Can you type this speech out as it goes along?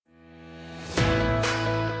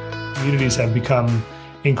communities have become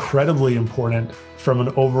incredibly important from an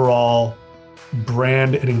overall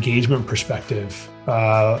brand and engagement perspective,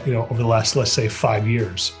 over the last, let's say, 5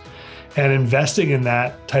 years. And investing in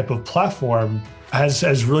that type of platform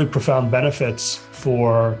has really profound benefits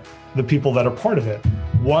for the people that are part of it.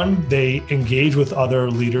 One, they engage with other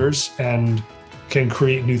leaders and can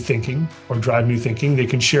create new thinking or drive new thinking. They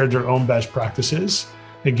can share their own best practices.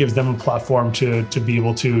 It gives them a platform to be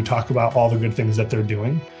able to talk about all the good things that they're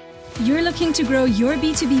doing. You're looking to grow your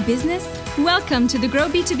B2B business? Welcome to the Grow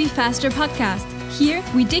B2B Faster podcast. Here,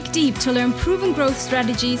 we dig deep to learn proven growth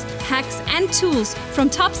strategies, hacks, and tools from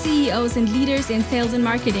top CEOs and leaders in sales and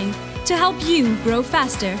marketing to help you grow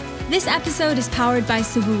faster. This episode is powered by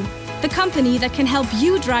Sawoo, the company that can help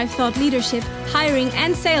you drive thought leadership, hiring,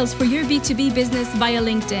 and sales for your B2B business via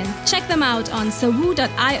LinkedIn. Check them out on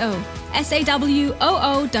sawoo.io, SAWOO.io.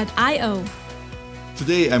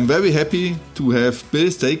 Today, I'm very happy to have Bill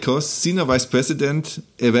Stakos, Senior Vice President,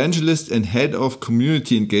 Evangelist and Head of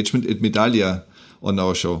Community Engagement at Medallia on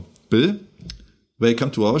our show. Bill, welcome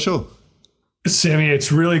to our show. Sammy,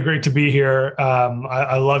 it's really great to be here.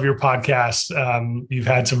 I love your podcast. You've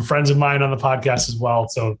had some friends of mine on the podcast as well.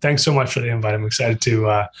 So thanks so much for the invite. I'm excited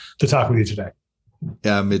to talk with you today.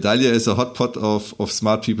 Yeah, Medallia is a hot pot of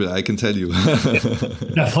smart people, I can tell you.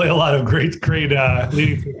 Definitely a lot of great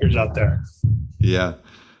leading thinkers out there. Yeah.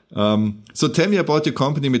 So tell me about your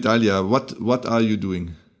company, Medallia. What are you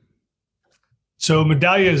doing? So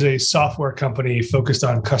Medallia is a software company focused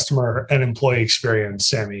on customer and employee experience,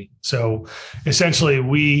 Sammy. So essentially,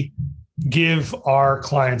 we give our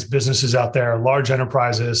clients, businesses out there, large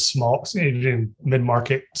enterprises, small,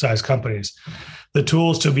 mid-market size companies, the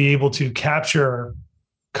tools to be able to capture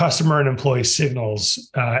customer and employee signals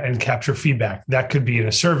and capture feedback. That could be in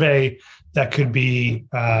a survey, that could be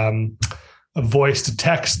a voice to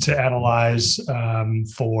text to analyze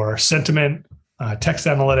for sentiment, text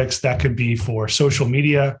analytics, that could be for social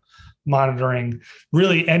media monitoring,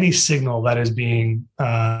 really any signal that is being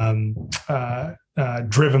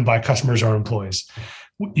driven by customers or employees.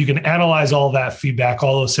 You can analyze all that feedback,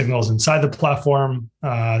 all those signals inside the platform.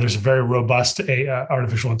 There's a very robust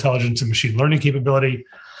artificial intelligence and machine learning capability.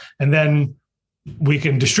 And then we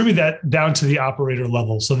can distribute that down to the operator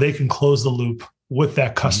level so they can close the loop with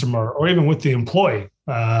that customer or even with the employee.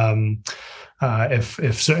 If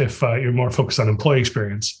you're more focused on employee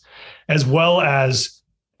experience, as well as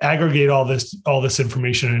aggregate all this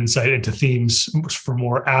information and insight into themes for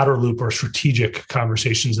more outer loop or strategic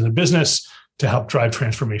conversations in the business to help drive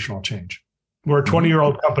transformational change. We're a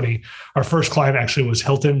 20-year-old company. Our first client actually was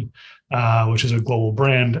Hilton, which is a global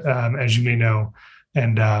brand, as you may know,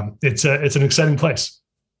 and it's an exciting place.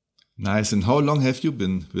 Nice. And how long have you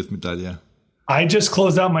been with Medallia? I just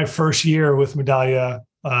closed out my first year with Medallia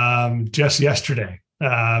just yesterday.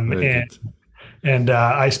 And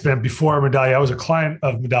I spent, before Medallia, I was a client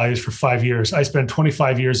of Medallia's for 5 years. I spent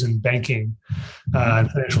 25 years in banking and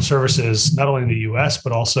financial services, not only in the US,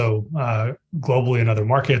 but also globally in other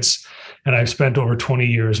markets. And I've spent over 20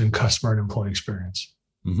 years in customer and employee experience.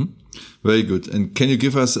 Mm-hmm. Very good. And can you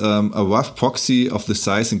give us a rough proxy of the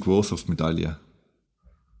size and growth of Medallia?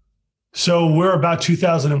 So we're about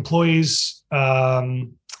 2,000 employees.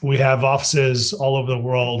 We have offices all over the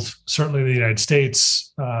world, certainly in the United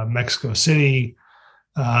States, Mexico City.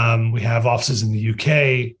 We have offices in the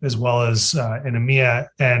UK, as well as in EMEA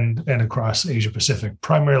and across Asia Pacific.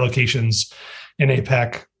 Primary locations in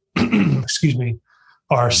APAC,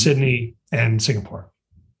 are Sydney and Singapore.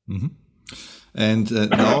 Mm-hmm. And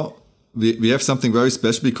now we have something very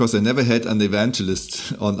special because I never had an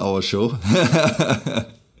evangelist on our show.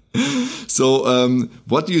 So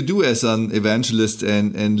what do you do as an evangelist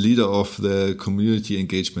and leader of the community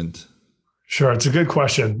engagement? Sure, it's a good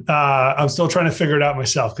question. I'm still trying to figure it out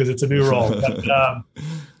myself because it's a new role. But, on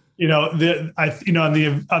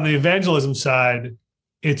the evangelism side,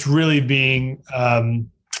 it's really being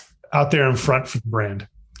out there in front for the brand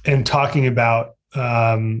and talking about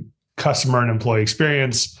customer and employee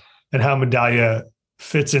experience and how Medallia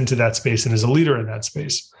fits into that space and is a leader in that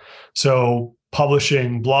space. So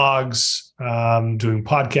publishing blogs, doing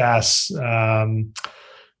podcasts,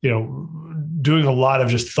 doing a lot of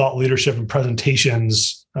just thought leadership and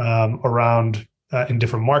presentations around in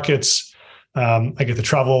different markets. I get to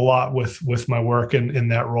travel a lot with my work in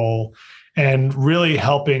that role, and really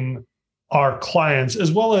helping our clients as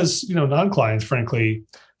well as non-clients, frankly,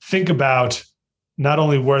 think about not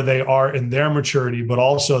only where they are in their maturity, but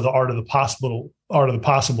also the art of the possible,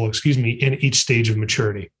 in each stage of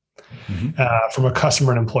maturity. From a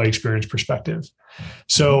customer and employee experience perspective.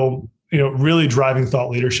 So, really driving thought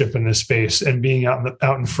leadership in this space and being out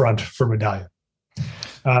in front for Medallia.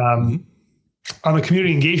 Um, On the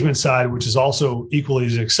community engagement side, which is also equally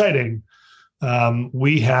as exciting,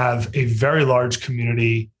 we have a very large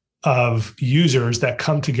community of users that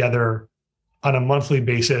come together on a monthly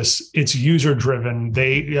basis. It's user driven.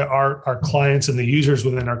 Our clients and the users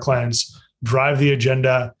within our clients drive the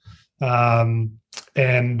agenda, and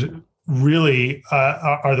really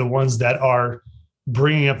are the ones that are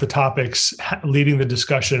bringing up the topics, leading the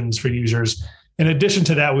discussions for users. In addition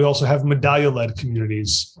to that, we also have Medallia-led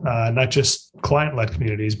communities, not just client-led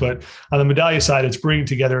communities, but on the Medallia side, it's bringing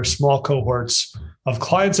together small cohorts of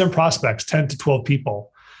clients and prospects, 10 to 12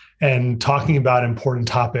 people, and talking about important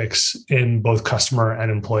topics in both customer and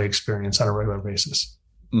employee experience on a regular basis.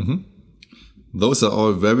 Mm-hmm. Those are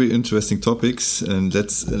all very interesting topics, and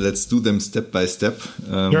let's do them step by step.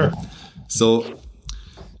 Sure. So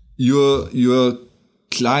your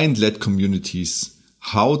client-led communities,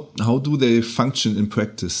 how do they function in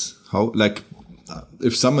practice? How, like,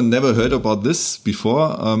 if someone never heard about this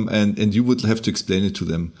before, and you would have to explain it to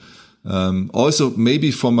them. Also,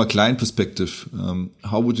 maybe from a client perspective,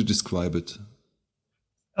 how would you describe it?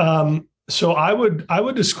 So I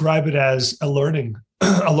would describe it as a learning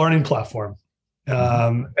platform,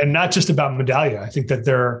 and not just about Medallia. I think that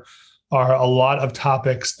there are a lot of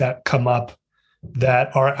topics that come up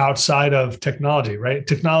that are outside of technology, right?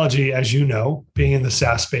 Technology, as you know, being in the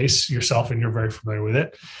SaaS space yourself, and you're very familiar with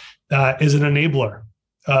it, is an enabler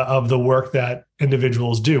of the work that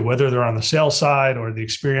individuals do, whether they're on the sales side or the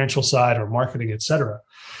experiential side or marketing, et cetera.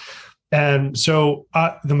 And so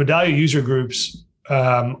the Medallia user groups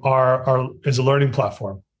is a learning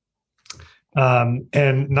platform.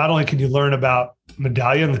 And not only can you learn about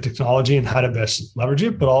Medallia and the technology and how to best leverage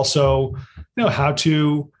it, but also, how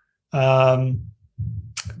to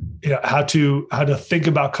think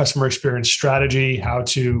about customer experience strategy, how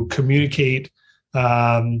to communicate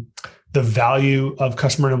the value of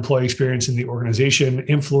customer and employee experience in the organization,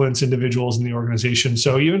 influence individuals in the organization.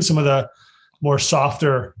 So even some of the more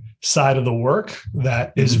softer side of the work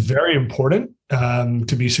that is very important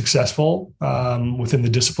to be successful within the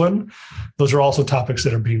discipline, those are also topics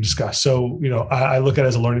that are being discussed. So, I look at it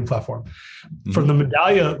as a learning platform. Mm-hmm. From the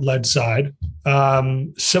Medallia-led side,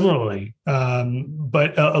 similarly,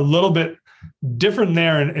 but a little bit different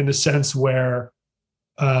there in a sense where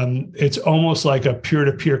it's almost like a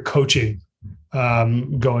peer-to-peer coaching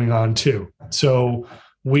going on too. So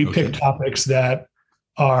we pick topics that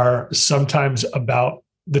are sometimes about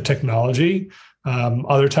the technology.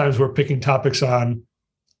 Other times we're picking topics on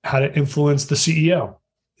how to influence the CEO,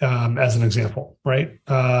 as an example, right?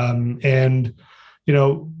 And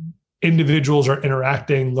individuals are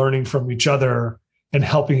interacting, learning from each other, and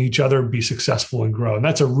helping each other be successful and grow. And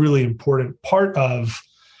that's a really important part of,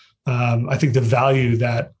 I think, the value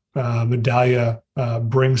that Medallia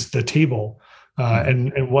brings to the table,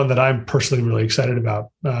 and one that I'm personally really excited about.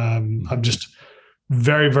 I'm just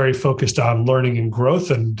very, very focused on learning and growth,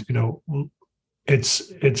 and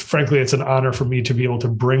it's frankly, it's an honor for me to be able to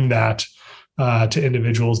bring that to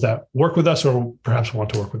individuals that work with us or perhaps want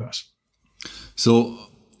to work with us. So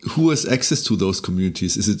who has access to those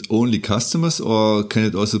communities? Is it only customers, or can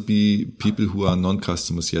it also be people who are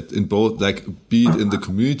non-customers yet, in both, like, be it in the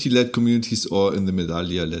community-led communities or in the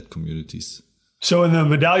Medallia-led communities? So in the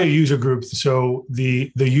Medallia user group, so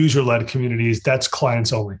the user-led communities, that's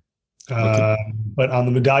clients only. But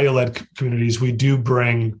on the Medallia-led communities, we do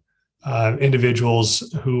bring individuals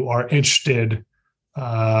who are interested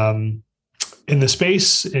in the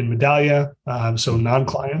space, in Medallia, so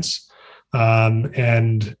non-clients.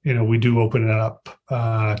 And we do open it up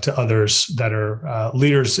to others that are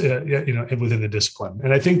leaders, within the discipline.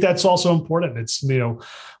 And I think that's also important. It's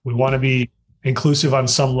we want to be inclusive on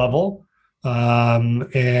some level,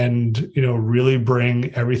 and really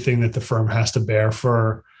bring everything that the firm has to bear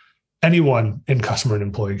for anyone in customer and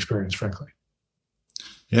employee experience, frankly.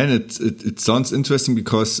 Yeah, and it sounds interesting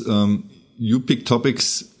because you pick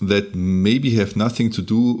topics that maybe have nothing to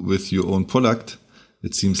do with your own product.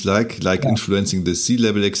 It seems like influencing the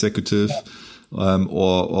C-level executive,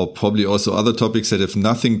 or probably also other topics that have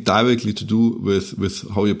nothing directly to do with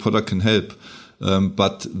how your product can help.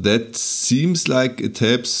 But that seems like it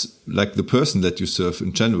helps, like, the person that you serve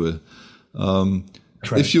in general.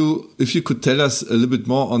 Right. If you could tell us a little bit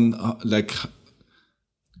more on,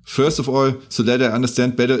 first of all, so that I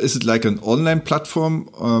understand better, is it like an online platform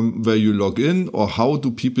where you log in, or how do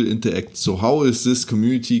people interact? So how is this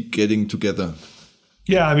community getting together?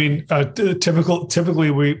 Yeah, I mean, typically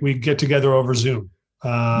we get together over Zoom. We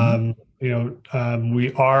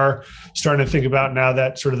are starting to think about, now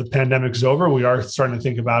that sort of the pandemic's over, we are starting to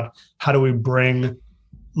think about how do we bring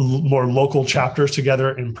more local chapters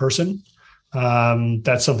together in person.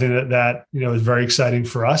 That's something that is very exciting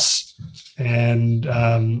for us. And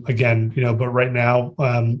again, but right now,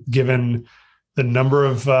 given the number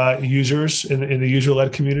of users in the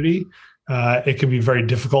user-led community, it can be very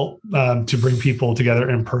difficult to bring people together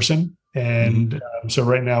in person. And so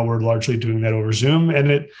right now we're largely doing that over Zoom,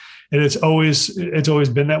 and it's always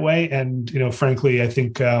been that way. And frankly, I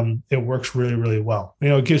think it works really, really well.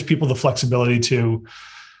 It gives people the flexibility to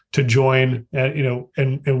join,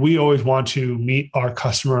 and we always want to meet our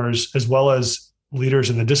customers as well as leaders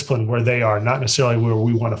in the discipline where they are, not necessarily where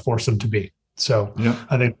we want to force them to be. So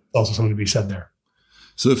I think also something to be said there.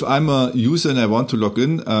 So if I'm a user and I want to log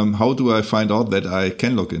in, how do I find out that I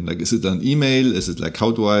can log in? Like, is it an email? Is it like,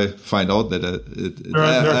 how do I find out that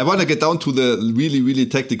I want to get down to the really, really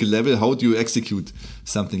technical level? How do you execute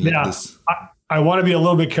something like this? I want to be a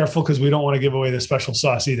little bit careful because we don't want to give away the special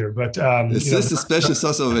sauce either. But is this the special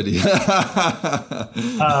sauce already? Well,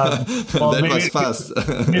 that was fast.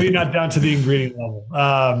 Maybe not down to the ingredient level.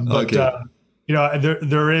 But okay.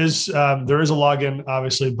 There is a login,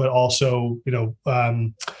 obviously, but also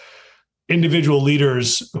individual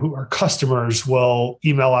leaders who are customers will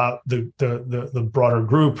email out the broader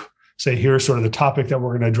group, say, here's sort of the topic that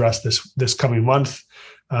we're going to address this coming month.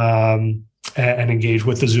 And engage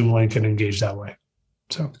with the Zoom link and engage that way.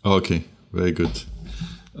 So okay, very good.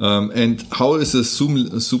 And how is a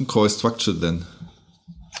Zoom call structured then?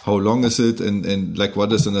 How long is it, and like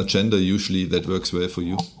what is an agenda usually that works well for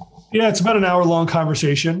you? Yeah, it's about an hour-long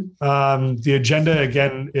conversation. The agenda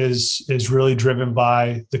again is really driven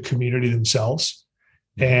by the community themselves,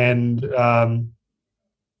 and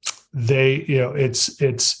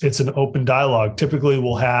it's an open dialogue. Typically,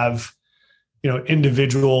 we'll have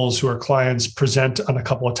individuals who are clients present on a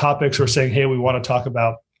couple of topics or saying, hey, we want to talk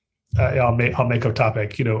about, I'll make a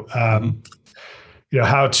topic, how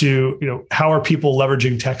are people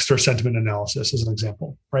leveraging text or sentiment analysis as an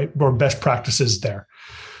example, right? Or best practices there.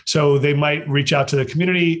 So they might reach out to the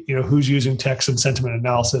community, who's using text and sentiment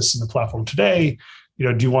analysis in the platform today?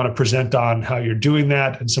 Do you want to present on how you're doing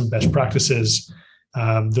that and some best practices?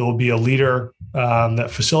 There will be a leader that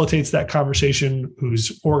facilitates that conversation,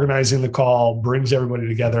 who's organizing the call, brings everybody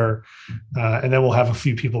together, and then we'll have a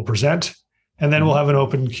few people present, and then we'll have an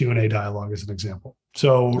open Q&A dialogue as an example.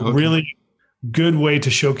 So really good way to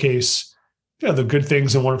showcase the good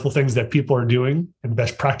things and wonderful things that people are doing and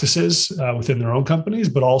best practices within their own companies,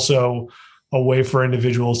 but also a way for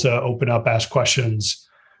individuals to open up, ask questions,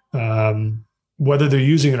 whether they're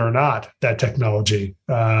using it or not, that technology,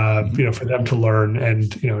 for them to learn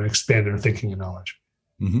and, expand their thinking and knowledge.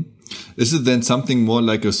 Mm-hmm. Is it then something more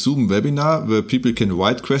like a Zoom webinar where people can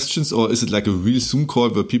write questions, or is it like a real Zoom call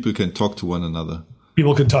where people can talk to one another?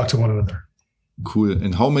 People can talk to one another. Cool.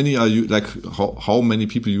 And how many are you, like, how many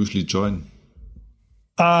people usually join?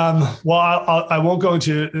 Well, I won't go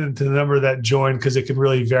into the number that join because it can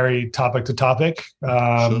really vary topic to topic.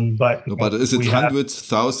 Sure. But is it hundreds,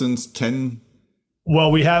 thousands, 10?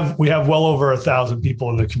 Well, we have well over 1,000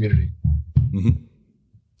 people in the community. Mm-hmm.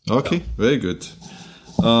 Okay, very good.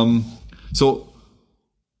 So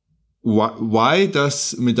why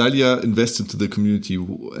does Medallia invest into the community,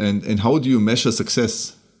 and how do you measure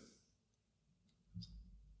success?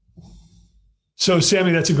 So,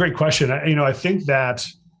 Sammy, that's a great question. I think that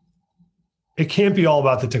it can't be all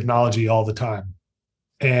about the technology all the time.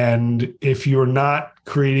 And if you're not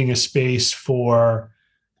creating a space for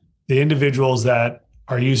the individuals that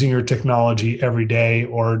are using your technology every day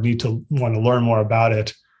or want to learn more about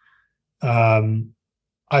it,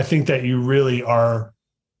 I think that you really are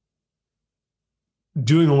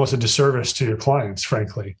doing almost a disservice to your clients,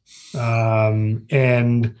 frankly.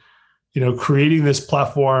 And creating this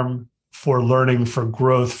platform for learning, for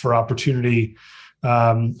growth, for opportunity,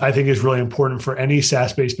 I think is really important for any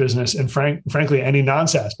SaaS-based business and frankly, any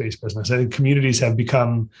non-SaaS-based business. I think communities have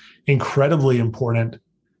become incredibly important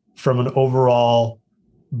from an overall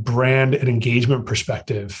brand and engagement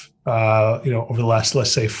perspective, over the last,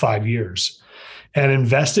 let's say, 5 years. And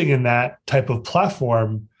investing in that type of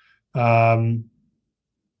platform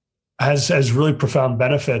has really profound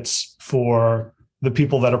benefits for the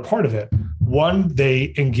people that are part of it. One,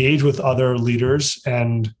 they engage with other leaders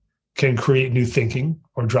and can create new thinking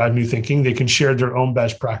or drive new thinking. They can share their own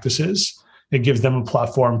best practices. It gives them a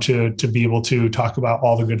platform to be able to talk about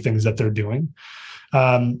all the good things that they're doing.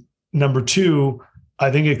 Number two,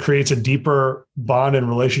 I think it creates a deeper bond and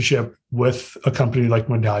relationship with a company like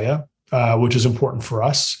Medallia, which is important for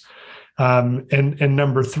us. And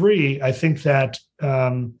number three, I think that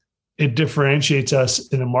it differentiates us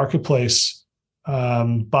in the marketplace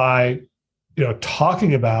by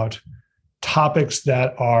talking about topics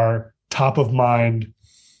that are top of mind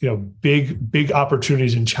big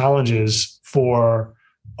opportunities and challenges for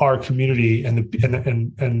our community and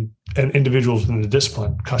individuals in the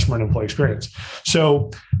discipline, customer and employee experience. So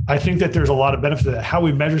I think that there's a lot of benefit to that. How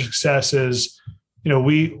we measure success is,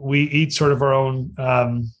 we eat sort of our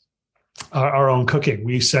own cooking.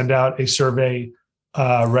 We send out a survey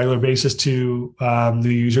regular basis to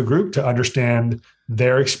the user group to understand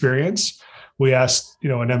their experience. We ask,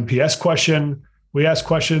 an NPS question. We ask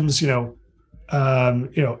questions, has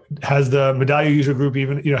the Medallia user group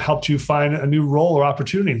even, helped you find a new role or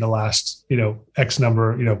opportunity in the last, X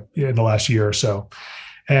number, in the last year or so.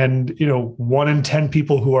 And, 1 in 10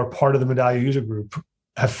 people who are part of the Medallia user group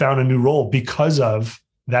have found a new role because of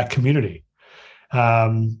that community.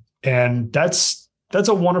 And that's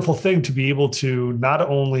a wonderful thing to be able to not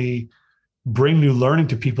only bring new learning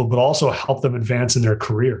to people, but also help them advance in their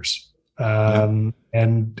careers. And,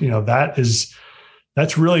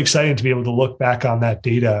 that's really exciting to be able to look back on that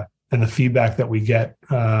data and the feedback that we get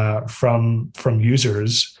from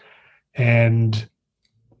users and,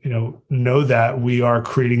 know that we are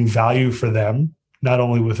creating value for them, not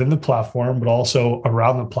only within the platform, but also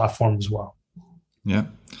around the platform as well. Yeah.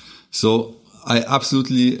 So I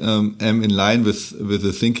absolutely am in line with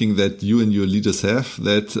the thinking that you and your leaders have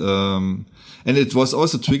that, and it was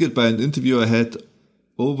also triggered by an interview I had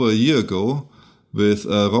over a year ago with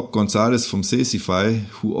Rob Gonzalez from Salesify,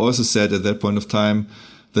 who also said at that point of time,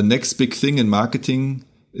 the next big thing in marketing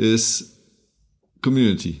is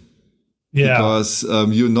community. Yeah. Because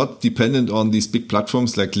you're not dependent on these big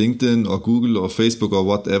platforms like LinkedIn or Google or Facebook or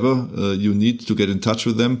whatever. You need to get in touch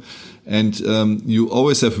with them. And you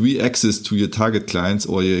always have access to your target clients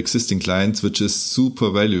or your existing clients, which is super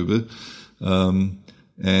valuable.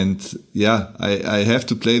 And yeah, I have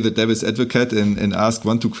to play the devil's advocate and ask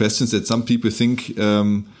 1-2 questions that some people think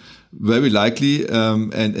very likely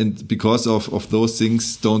and because of those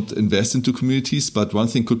things don't invest into communities. But one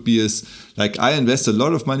thing could be is like I invest a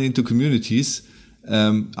lot of money into communities.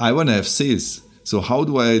 I want to have sales. So how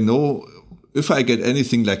do I know if I get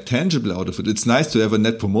anything like tangible out of it? It's nice to have a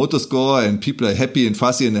net promoter score and people are happy and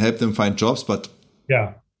fuzzy and I help them find jobs, but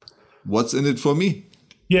yeah, what's in it for me?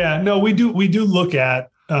 Yeah, no, we do look at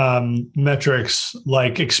metrics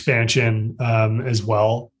like expansion as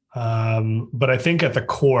well. But I think at the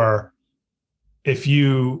core,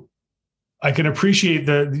 I can appreciate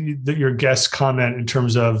your guest's comment in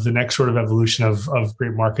terms of the next sort of evolution of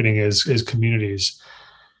great marketing is communities.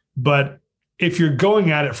 But if you're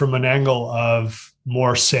going at it from an angle of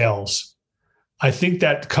more sales, I think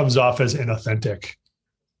that comes off as inauthentic.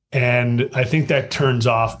 And I think that turns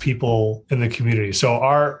off people in the community. So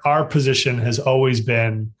our position has always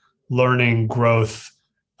been learning, growth,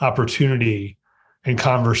 opportunity, and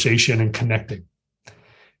conversation and connecting.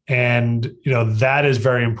 And, that is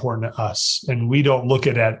very important to us. And we don't look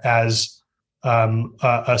at it as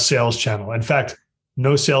a sales channel. In fact,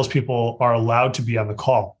 no salespeople are allowed to be on the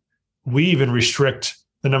call. We even restrict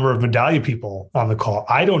the number of Medallia people on the call.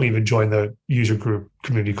 I don't even join the user group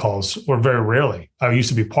community calls, or very rarely. I used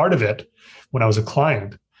to be part of it when I was a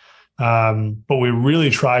client. But we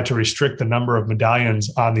really try to restrict the number of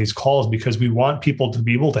medallions on these calls because we want people to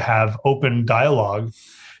be able to have open dialogue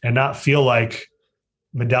and not feel like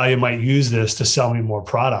Medallia might use this to sell me more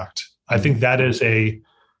product. I think that is a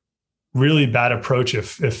really bad approach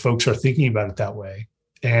if folks are thinking about it that way.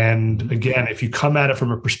 And again, if you come at it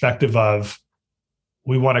from a perspective of,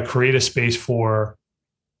 we want to create a space for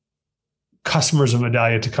customers of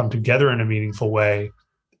Medallia to come together in a meaningful way,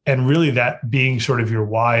 and really that being sort of your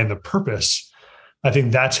why and the purpose, I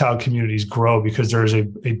think that's how communities grow, because there's a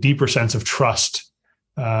deeper sense of trust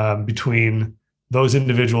between those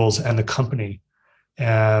individuals and the company.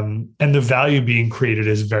 And the value being created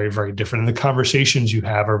is very, very different. And the conversations you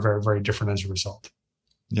have are very, very different as a result.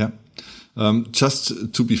 Yeah.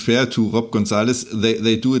 Just to be fair to Rob Gonzalez,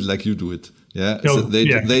 they do it like you do it. Yeah. So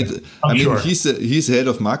sure. He's head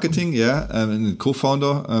of marketing. Yeah. And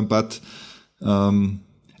co-founder,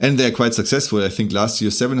 and they're quite successful. I think last year,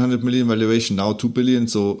 700 million valuation, now 2 billion.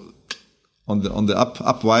 So on the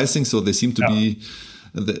uprising. So they seem to be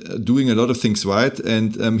doing a lot of things right.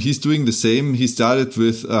 And he's doing the same. He started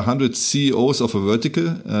with 100 CEOs of a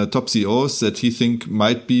vertical, top CEOs that he think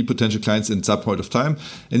might be potential clients in some point of time.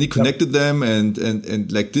 And he connected them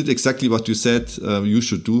and like did exactly what you said you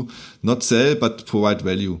should do, not sell, but provide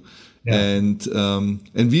value. Yeah.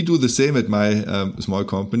 And we do the same at my small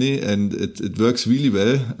company, and it works really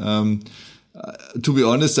well. To be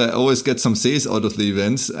honest, I always get some sales out of the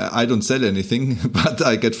events. I don't sell anything, but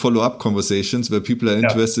I get follow-up conversations where people are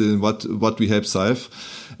interested in what we help solve.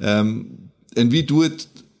 And we do it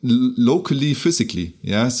locally, physically.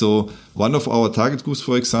 Yeah. So one of our target groups,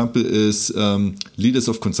 for example, is leaders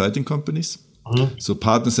of consulting companies. So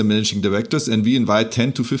partners and managing directors, and we invite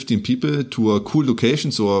 10 to 15 people to a cool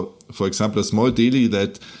location. So, for example, a small deli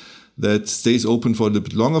that stays open for a little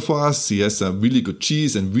bit longer for us. He has a really good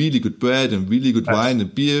cheese and really good bread and really good wine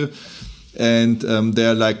and beer. And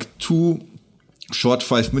there are like 2 short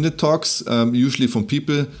 5-minute talks, usually from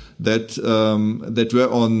people that were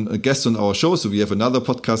on a guest on our show. So we have another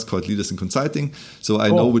podcast called Leaders in Consulting. So I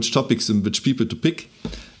know which topics and which people to pick.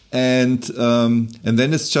 And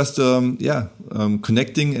then it's just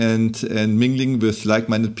connecting and mingling with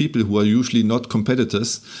like-minded people who are usually not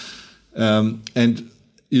competitors. And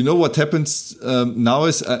you know what happens now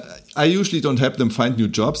is I usually don't help them find new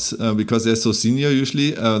jobs because they're so senior.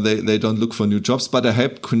 Usually they don't look for new jobs, but I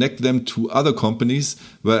help connect them to other companies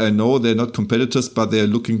where I know they're not competitors, but they're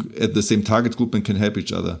looking at the same target group and can help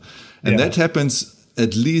each other. And that happens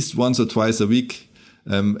at least once or twice a week.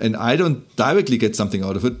 And I don't directly get something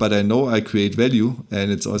out of it, but I know I create value, and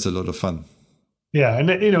it's also a lot of fun. Yeah, and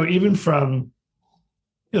even from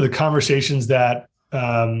the conversations that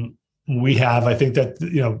we have, I think that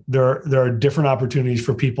there are different opportunities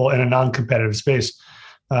for people in a non-competitive space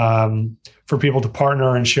for people to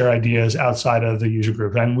partner and share ideas outside of the user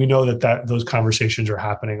group, and we know that those conversations are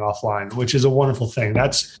happening offline, which is a wonderful thing.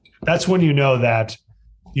 That's when you know that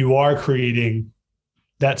you are creating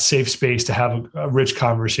that safe space to have a rich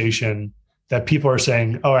conversation that people are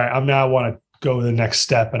saying, all right, I now want to go to the next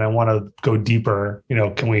step and I want to go deeper.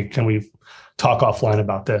 Can we talk offline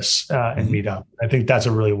about this and meet up? I think that's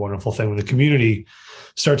a really wonderful thing when the community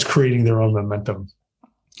starts creating their own momentum.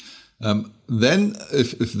 Then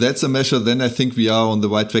if that's a measure, then I think we are on the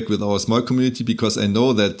right track with our small community, because I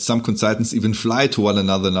know that some consultants even fly to one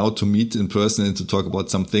another now to meet in person and to talk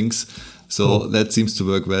about some things. So that seems to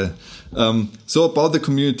work well. So about the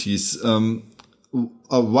communities,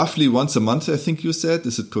 roughly once a month, I think you said,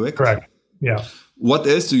 is it correct? Correct. Yeah. What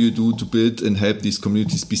else do you do to build and help these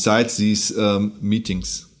communities besides these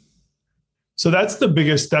meetings? So that's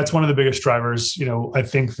one of the biggest drivers. I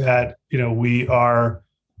think that, we are,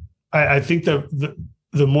 I think the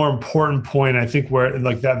more important point, I think where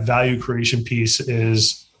like that value creation piece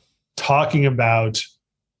is talking about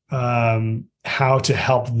how to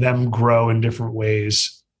help them grow in different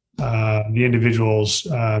ways, the individuals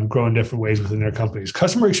grow in different ways within their companies.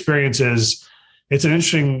 Customer experience it's an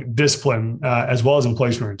interesting discipline as well as employee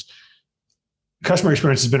experience. Customer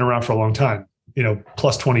experience has been around for a long time,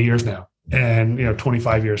 plus 20 years now, and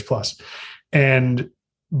 25 years plus.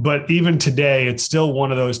 But even today, it's still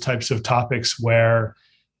one of those types of topics where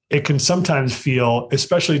it can sometimes feel,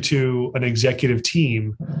 especially to an executive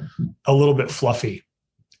team, a little bit fluffy.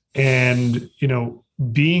 And,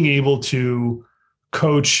 being able to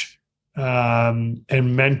coach and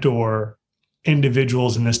mentor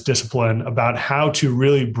individuals in this discipline about how to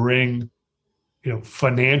really bring,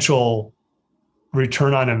 financial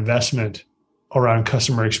return on investment around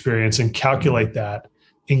customer experience and calculate that,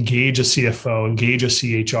 engage a CFO, engage a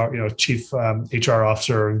CHR, chief HR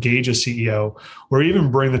officer, engage a CEO, or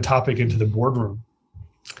even bring the topic into the boardroom.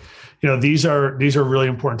 These are really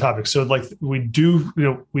important topics. So like we do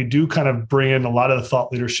kind of bring in a lot of the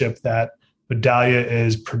thought leadership that Medallia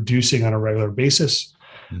is producing on a regular basis,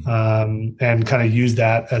 and kind of use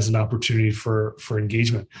that as an opportunity for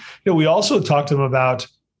engagement. We also talk to them about,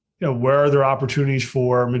 where are there opportunities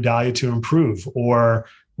for Medallia to improve, or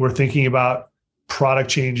we're thinking about product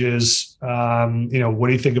changes. What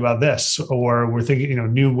do you think about this? Or we're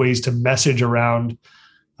thinking, new ways to message around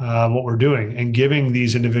what we're doing, and giving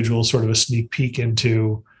these individuals sort of a sneak peek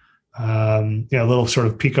into, a little sort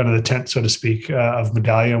of peek under the tent, so to speak, of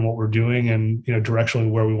Medallia and what we're doing, and, directionally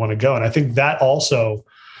where we want to go. And I think that also,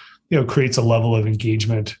 creates a level of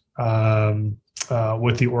engagement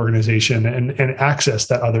with the organization and access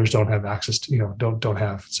that others don't have access to, don't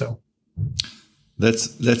have. So.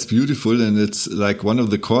 That's beautiful, and it's like one of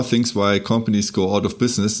the core things why companies go out of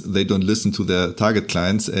business. They don't listen to their target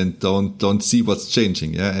clients and don't see what's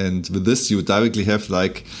changing. Yeah, and with this, you directly have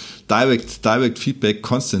like direct feedback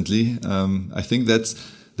constantly. I think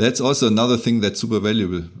that's also another thing that's super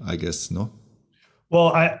valuable, I guess. No.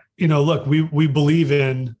 Well, look, we believe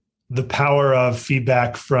in the power of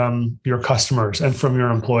feedback from your customers and from your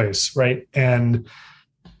employees, right? And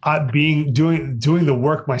doing the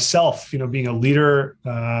work myself, being a leader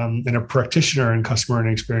and a practitioner in customer and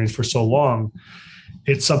experience for so long,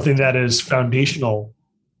 it's something that is foundational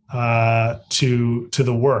to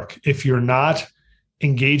the work. If you're not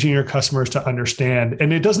engaging your customers to understand,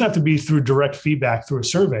 and it doesn't have to be through direct feedback through a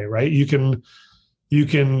survey, right? You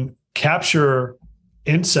can capture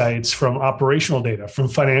insights from operational data, from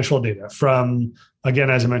financial data, from, again,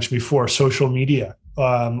 as I mentioned before, social media,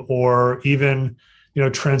 or even,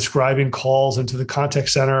 transcribing calls into the contact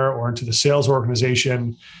center or into the sales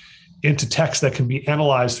organization into text that can be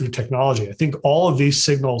analyzed through technology. I think all of these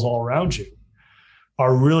signals all around you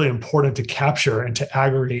are really important to capture and to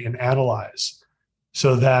aggregate and analyze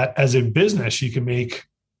so that as a business, you can make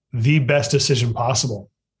the best decision possible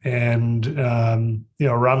and,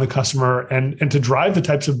 around the customer and to drive the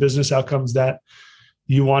types of business outcomes that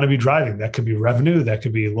you want to be driving. That could be revenue, that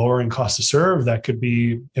could be lowering cost to serve, that could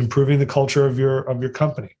be improving the culture of your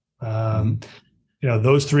company.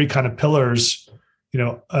 Those three kind of pillars,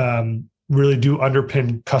 really do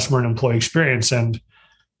underpin customer and employee experience. And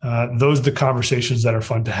those are the conversations that are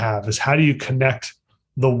fun to have, is how do you connect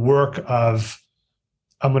the work of,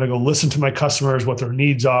 I'm going to go listen to my customers, what their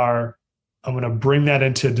needs are. I'm going to bring that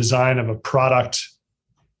into design of a product,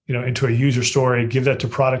 into a user story, give that to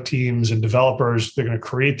product teams and developers. They're going to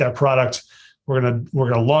create that product. We're going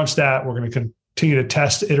to launch that. We're going to continue to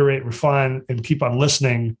test, iterate, refine, and keep on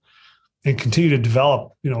listening and continue to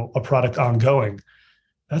develop, a product ongoing.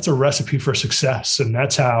 That's a recipe for success. And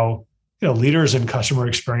that's how, leaders in customer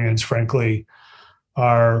experience, frankly,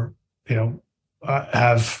 are,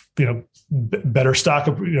 have, better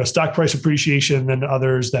stock price appreciation than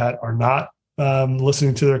others that are not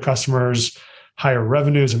listening to their customers, higher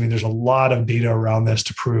revenues. I mean, there's a lot of data around this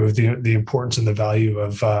to prove the importance and the value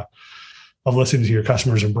of listening to your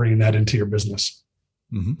customers and bringing that into your business.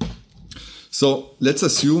 Mm-hmm. So let's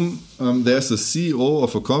assume there's a CEO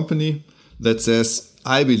of a company that says,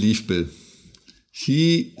 I believe Bill.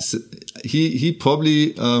 He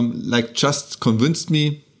probably just convinced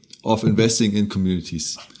me of investing in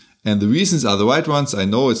communities. And the reasons are the right ones. I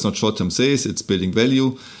know it's not short-term sales, it's building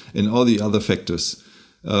value and all the other factors.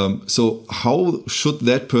 So how should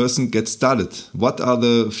that person get started? What are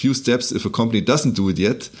the few steps, if a company doesn't do it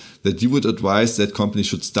yet, that you would advise that company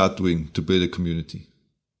should start doing to build a community?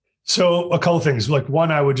 So a couple of things. Like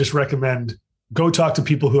one, I would just recommend go talk to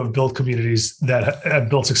people who have built communities that have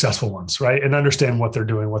built successful ones, right? And understand what they're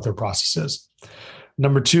doing, what their process is.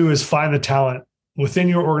 Number two is find the talent within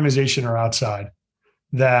your organization or outside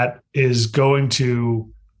that is going to,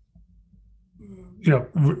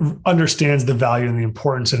 understands the value and the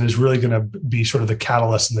importance and is really going to be sort of the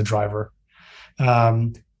catalyst and the driver.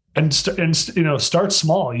 Start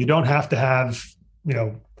small. You don't have to have,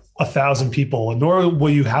 1,000 people, nor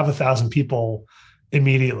will you have 1,000 people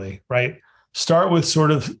immediately, right? Start with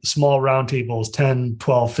sort of small roundtables, 10,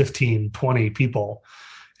 12, 15, 20 people,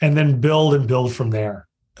 and then build from there.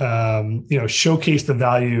 Showcase the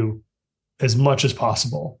value as much as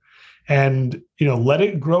possible. And, let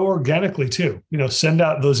it grow organically too. Send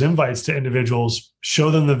out those invites to individuals, show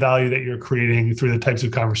them the value that you're creating through the types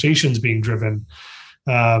of conversations being driven,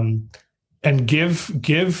 and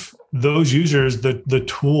give those users the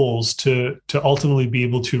tools to ultimately be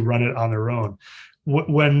able to run it on their own.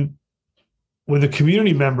 When the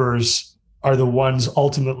community members are the ones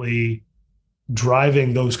ultimately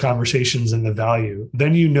driving those conversations and the value,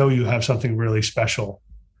 then you have something really special.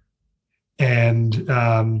 And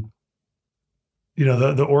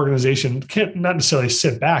the organization can't not necessarily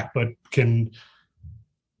sit back, but can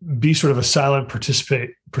be sort of a silent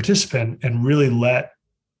participant and really let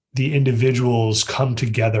the individuals come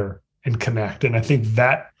together and connect. And I think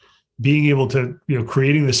that being able to,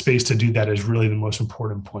 creating the space to do that is really the most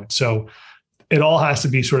important point. So it all has to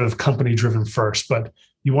be sort of company driven first, but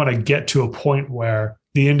you want to get to a point where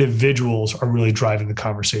the individuals are really driving the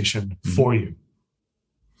conversation for you.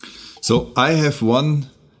 So I have one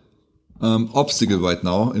obstacle right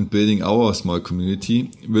now in building our small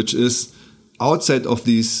community, which is outside of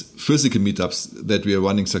these physical meetups that we are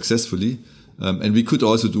running successfully. And we could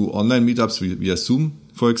also do online meetups via Zoom,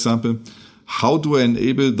 for example. How do I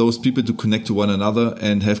enable those people to connect to one another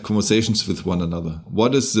and have conversations with one another?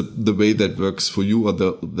 What is the way that works for you, or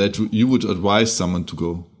that you would advise someone to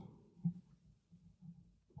go?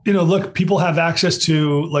 Look, people have access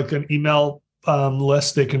to like an email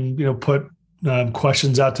list. They can, put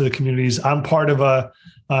questions out to the communities. I'm part of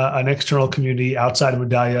an external community outside of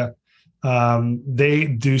Medallia. They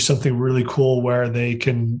do something really cool where they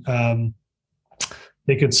can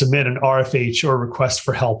submit an RFH or request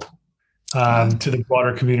for help to the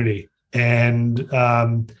broader community. And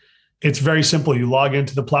it's very simple. You log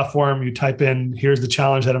into the platform, you type in, here's the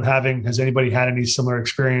challenge that I'm having. Has anybody had any similar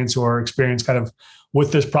experience or experience kind of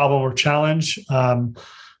with this problem or challenge?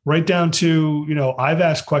 Right down to, I've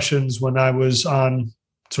asked questions when I was on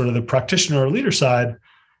sort of the practitioner or leader side,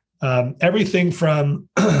 everything from,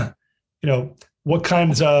 what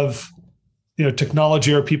kinds of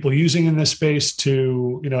technology are people using in this space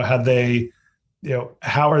to, have they,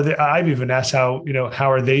 how are they, I've even asked how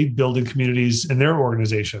are they building communities in their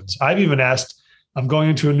organizations? I've even asked, I'm going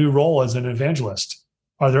into a new role as an evangelist.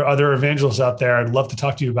 Are there other evangelists out there? I'd love to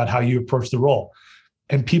talk to you about how you approach the role.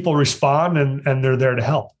 And people respond and they're there to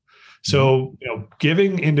help. So,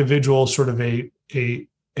 giving individuals sort of a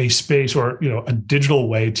space or, a digital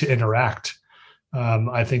way to interact,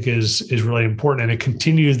 I think is really important. And it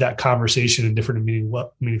continues that conversation in different and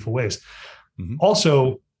meaningful ways. Mm-hmm.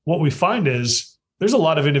 Also, what we find is there's a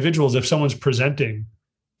lot of individuals, if someone's presenting,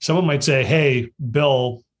 someone might say, hey,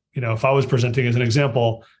 Bill, if I was presenting as an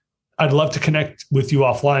example, I'd love to connect with you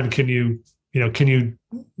offline. Can you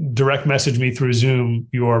direct message me through Zoom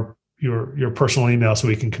your personal email so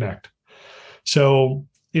we can connect? So,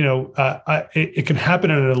 it can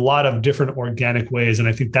happen in a lot of different organic ways. And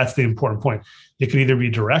I think that's the important point. It can either be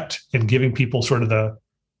direct and giving people sort of the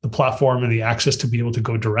platform and the access to be able to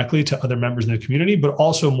go directly to other members in the community, but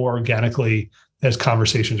also more organically as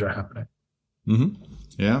conversations are happening. Mm-hmm.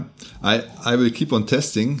 Yeah, I will keep on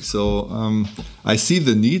testing. So I see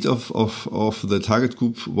the need of the target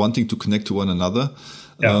group wanting to connect to one another.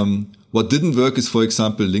 Yeah. What didn't work is, for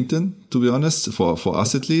example, LinkedIn, to be honest, for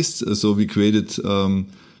us at least. So we created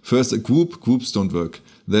first a group. Groups don't work.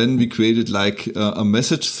 Then we created like a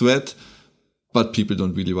message thread, but people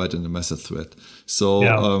don't really write in the message thread. So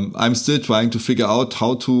I'm still trying to figure out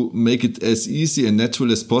how to make it as easy and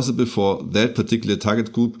natural as possible for that particular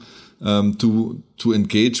target group to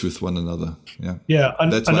engage with one another. Yeah.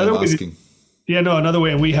 That's why I'm asking. Another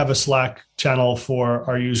way, and we have a Slack channel for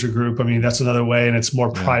our user group. I mean, that's another way, and it's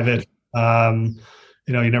more private.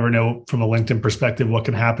 You never know from a LinkedIn perspective what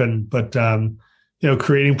can happen, but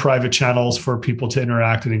creating private channels for people to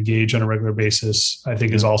interact and engage on a regular basis, I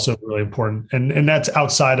think is also really important. And that's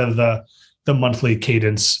outside of the monthly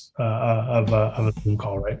cadence of a Zoom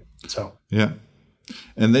call, right? So yeah.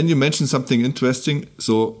 And then you mentioned something interesting.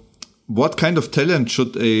 So what kind of talent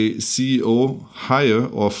should a CEO hire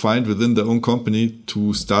or find within their own company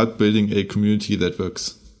to start building a community that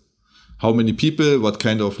works? How many people? What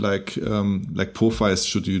kind of like profiles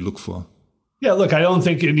should you look for? Yeah, look, I don't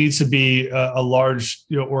think it needs to be a large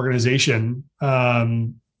organization,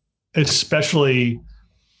 especially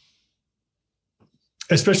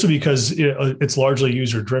because it's largely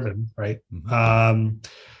user driven, right? Mm-hmm.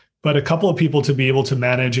 But a couple of people to be able to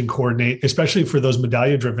manage and coordinate, especially for those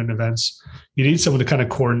Medallia-driven events, you need someone to kind of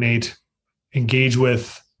coordinate, engage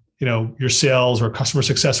with, your sales or customer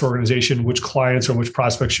success organization, which clients or which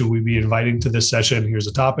prospects should we be inviting to this session? Here's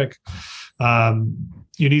a topic.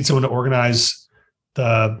 You need someone to organize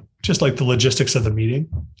the logistics of the meeting,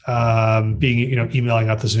 being, emailing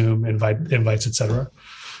out the Zoom invites, et cetera.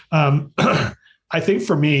 I think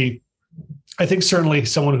for me, certainly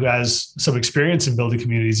someone who has some experience in building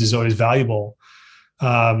communities is always valuable.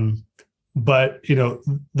 But,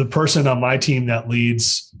 the person on my team that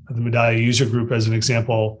leads the Medallia user group, as an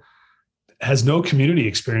example, has no community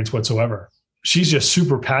experience whatsoever. She's just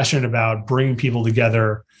super passionate about bringing people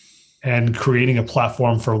together and creating a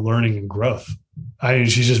platform for learning and growth. I mean,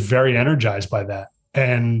 she's just very energized by that.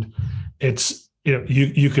 And it's,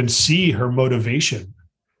 you can see her motivation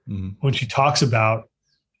when she talks about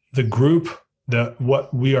the group,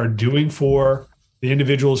 what we are doing for the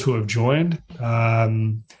individuals who have joined,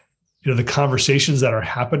 the conversations that are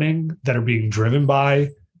happening that are being driven by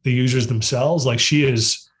the users themselves. Like, she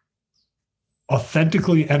is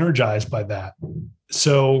authentically energized by that.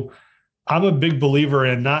 So I'm a big believer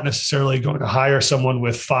in not necessarily going to hire someone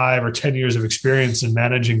with 5 or 10 years of experience in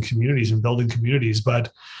managing communities and building communities, but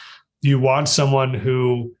you want someone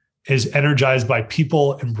who is energized by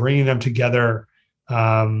people and bringing them together,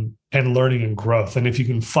 and learning and growth. And if you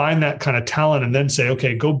can find that kind of talent and then say,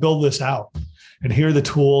 okay, go build this out, and here are the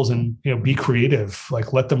tools, and be creative,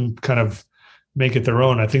 like let them kind of make it their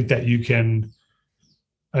own. I think that you can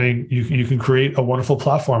create a wonderful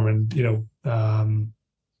platform, and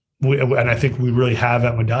and I think we really have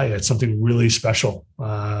at Medallia. It's something really special,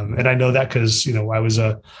 and I know that because I was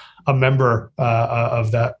a member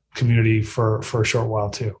of that community for a short while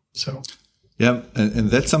too. So. Yeah, and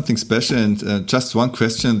that's something special. And just one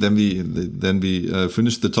question, then we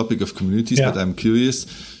finish the topic of communities. Yeah. But I'm curious,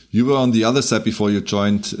 you were on the other side before you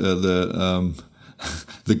joined the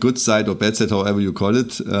good side or bad side, however you call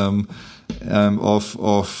it, of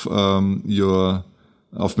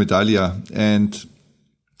Medallia. And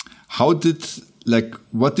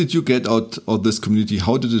what did you get out of this community?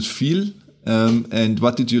 How did it feel? And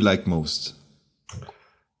what did you like most?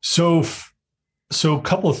 So a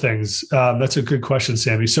couple of things. That's a good question,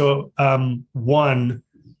 Sammy. So one,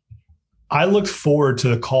 I looked forward to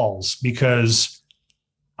the calls because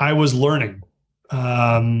I was learning. Look,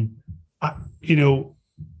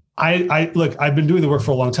 I've been doing the work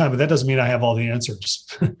for a long time, but that doesn't mean I have all the answers,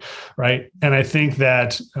 right? And I think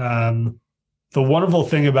that the wonderful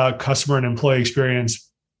thing about customer and employee experience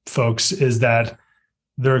folks is that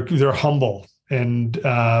they're humble and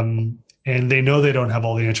they know they don't have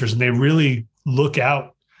all the answers, and they really look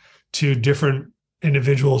out to different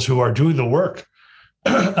individuals who are doing the work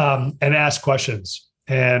and ask questions.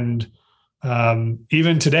 And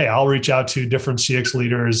even today, I'll reach out to different CX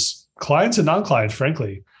leaders, clients and non-clients,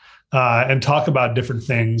 frankly, and talk about different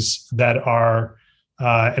things that are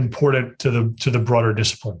important to the broader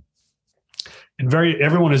discipline. And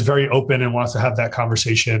everyone is very open and wants to have that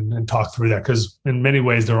conversation and talk through that, because in many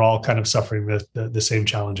ways they're all kind of suffering the same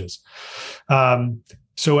challenges.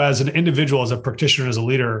 So as an individual, as a practitioner, as a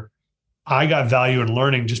leader, I got value in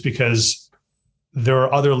learning just because there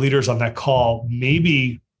are other leaders on that call,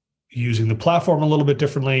 maybe using the platform a little bit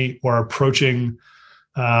differently or approaching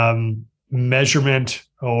measurement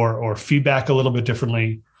or feedback a little bit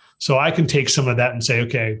differently. So I can take some of that and say,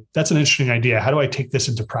 okay, that's an interesting idea. How do I take this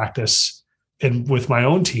into practice with my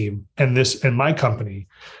own team and my company,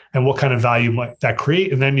 and what kind of value might that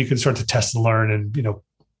create? And then you can start to test and learn and,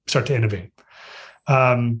 start to innovate.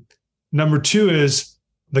 Number two is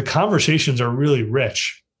the conversations are really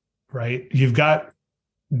rich, right? You've got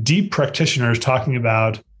deep practitioners talking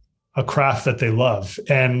about a craft that they love.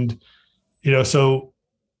 And,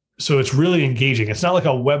 so it's really engaging. It's not like a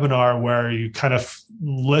webinar where you kind of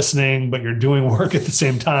listening, but you're doing work at the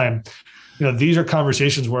same time. These are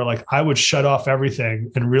conversations where like I would shut off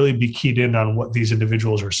everything and really be keyed in on what these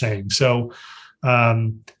individuals are saying. So,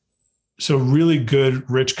 really good,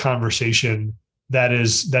 rich conversation that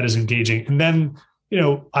is engaging. And then,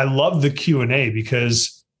 I love the Q&A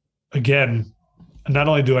because, again, not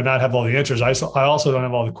only do I not have all the answers, I also don't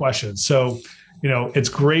have all the questions. So, it's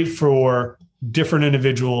great for different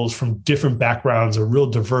individuals from different backgrounds, a real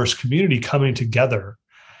diverse community coming together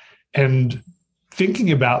and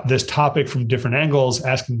thinking about this topic from different angles,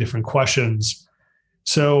 asking different questions.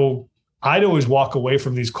 So I'd always walk away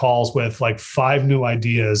from these calls with like 5 new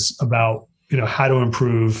ideas about, how to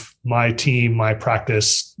improve my team, my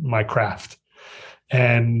practice, my craft.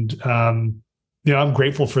 And, I'm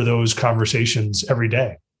grateful for those conversations every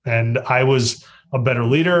day. And I was a better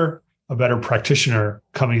leader, a better practitioner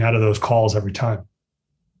coming out of those calls every time.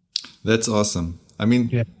 That's awesome. I mean,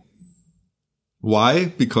 Why?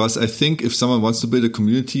 Because I think if someone wants to build a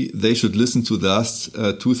community, they should listen to the last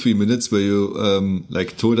 2-3 minutes where you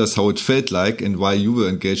told us how it felt like and why you were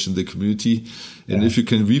engaged in the community. And if you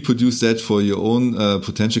can reproduce that for your own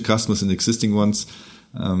potential customers and existing ones,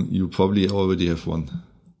 you probably already have won.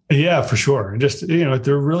 Yeah, for sure. And just,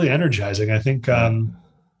 they're really energizing. I think, and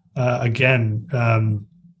I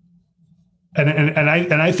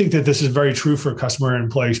think that this is very true for customer and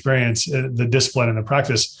employee experience, the discipline and the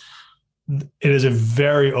practice. It is a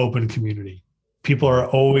very open community. People are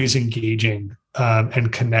always engaging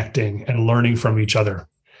and connecting and learning from each other.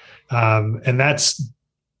 And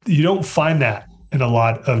you don't find that in a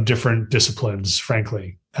lot of different disciplines,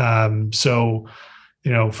 frankly. So,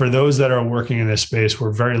 for those that are working in this space,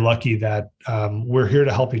 we're very lucky that we're here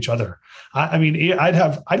to help each other.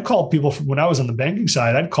 I'd call people when I was on the banking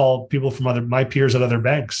side, I'd call people from my peers at other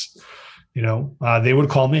banks. They would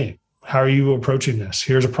call me. How are you approaching this?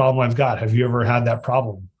 Here's a problem I've got. Have you ever had that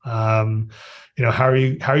problem? How are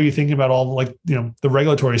you thinking about all the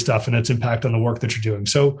regulatory stuff and its impact on the work that you're doing?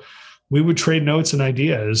 So we would trade notes and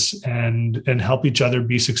ideas and help each other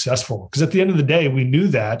be successful. Because at the end of the day, we knew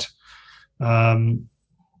that,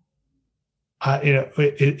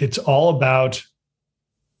 it's all about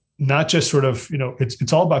not just sort of,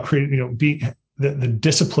 it's all about creating, being the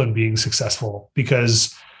discipline being successful,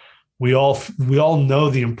 because we all know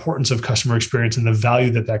the importance of customer experience and the value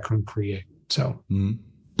that can create. So,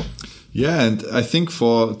 yeah, and I think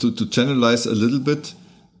to generalize a little bit,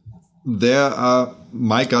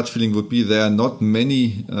 my gut feeling would be there are not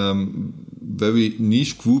many very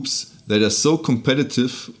niche groups that are so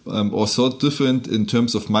competitive or so different in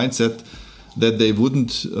terms of mindset that they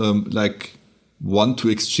wouldn't want to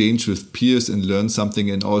exchange with peers and learn something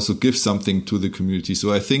and also give something to the community.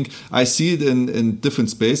 So I think I see it in different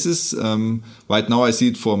spaces. Right now I see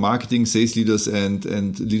it for marketing, sales leaders and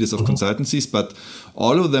leaders of consultancies, but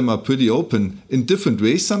all of them are pretty open in different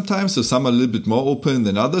ways sometimes. So some are a little bit more open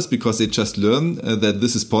than others because they just learn that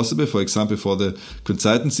this is possible. For example, for the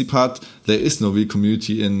consultancy part, there is no real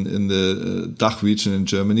community in the DACH region in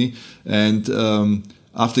Germany. And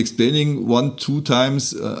after explaining 1-2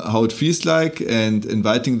 times how it feels like and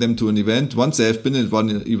inviting them to an event, once they have been at one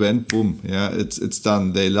event, boom, yeah, it's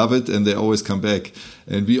done. They love it and they always come back.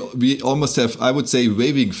 And we almost have, I would say,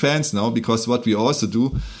 raving fans now, because what we also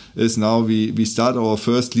do is now we start our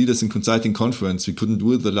first Leaders in Consulting conference. We couldn't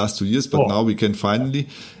do it the last 2 years, but now we can finally.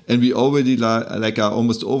 And we already are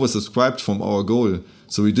almost oversubscribed from our goal.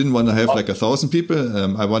 So we didn't want to have like 1,000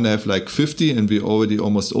 people. I want to have like 50, and we're already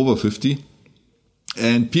almost over 50.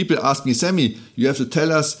 And people ask me, Sammy, you have to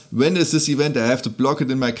tell us, when is this event? I have to block it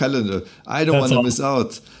in my calendar. I don't want to miss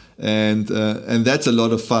out. And that's a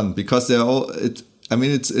lot of fun, because they're all, it's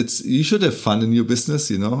you should have fun in your business,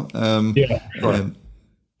 you know? Sure.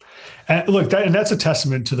 And look, that's a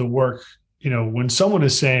testament to the work. You know, when someone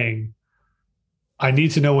is saying, I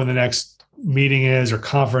need to know when the next meeting is or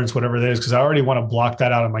conference, whatever it is, because I already want to block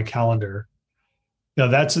that out of my calendar. You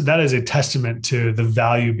know, that is a testament to the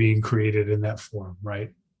value being created in that forum, right?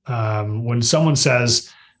 When someone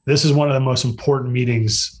says, this is one of the most important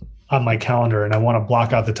meetings on my calendar and I want to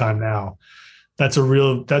block out the time now,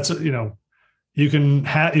 you can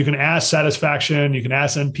ask satisfaction, you can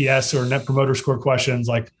ask NPS or net promoter score questions,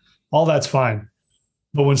 like all that's fine.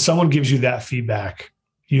 But when someone gives you that feedback,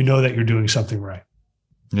 you know that you're doing something right.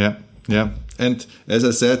 Yeah. Yeah. And as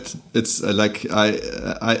I said, it's like,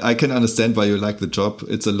 I can understand why you like the job.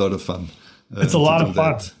 It's a lot of fun. It's a lot of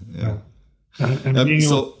fun. Yeah.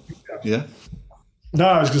 Yeah. No,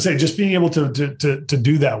 I was going to say, just being able to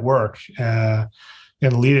do that work and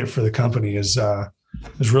lead it for the company is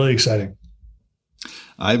really exciting.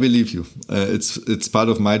 I believe you. It's part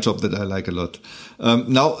of my job that I like a lot.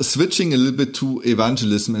 Now switching a little bit to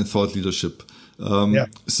evangelism and thought leadership.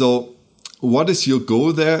 So what is your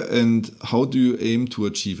goal there, and how do you aim to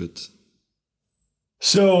achieve it?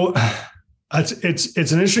 So it's an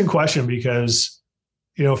interesting question, because,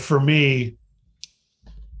 you know, for me,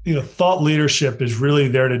 you know, thought leadership is really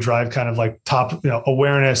there to drive kind of like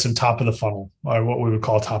awareness and top of the funnel, or what we would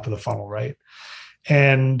call top of the funnel, right?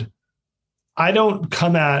 And I don't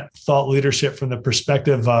come at thought leadership from the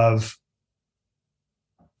perspective of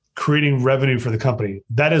creating revenue for the company.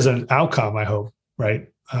 That is an outcome, I hope, right?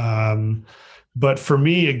 But for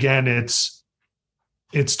me, again, it's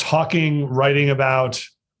talking, writing about,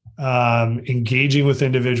 engaging with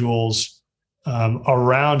individuals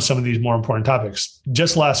around some of these more important topics.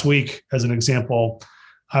 Just last week, as an example,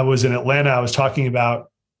 I was in Atlanta. I was talking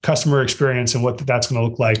about customer experience and what that's going to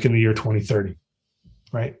look like in the year 2030,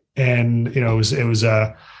 right? And you know, it was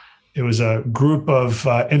a group of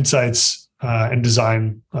insights and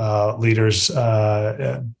design leaders,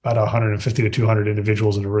 about 150 to 200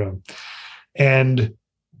 individuals in a room. And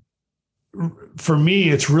for me,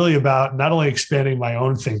 it's really about not only expanding my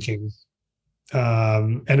own thinking,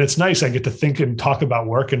 and it's nice, I get to think and talk about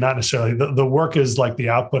work, and not necessarily the work is like the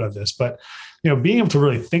output of this, but you know, being able to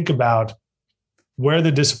really think about where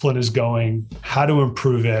the discipline is going, how to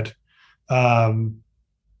improve it,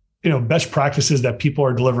 you know, best practices that people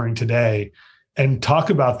are delivering today, and talk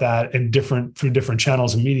about that through different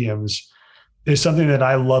channels and mediums is something that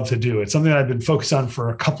I love to do. It's something that I've been focused on for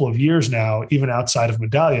a couple of years now, even outside of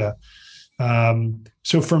Medallia.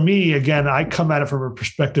 So for me, again, I come at it from a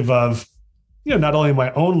perspective of, you know, not only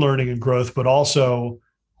my own learning and growth, but also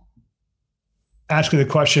asking the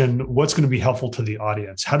question, what's going to be helpful to the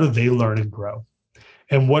audience? How do they learn and grow?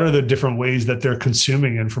 And what are the different ways that they're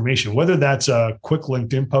consuming information, whether that's a quick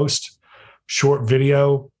LinkedIn post, short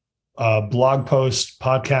video, blog post,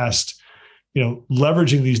 podcast, you know,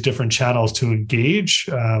 leveraging these different channels to engage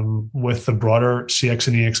with the broader CX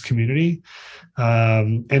and EX community,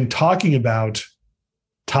 and talking about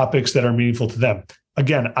topics that are meaningful to them.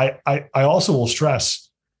 Again, I also will stress,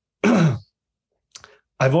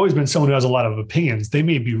 I've always been someone who has a lot of opinions. They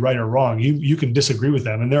may be right or wrong. You can disagree with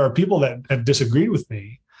them. And there are people that have disagreed with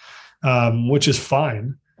me, which is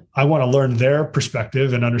fine. I want to learn their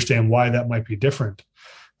perspective and understand why that might be different.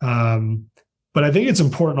 But I think it's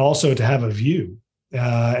important also to have a view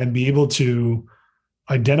and be able to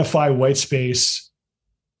identify white space,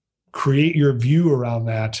 create your view around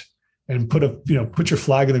that, and put your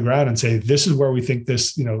flag in the ground and say, this is where we think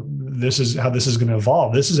this, you know, this is how this is going to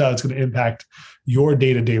evolve. This is how it's going to impact your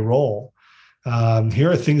day-to-day role.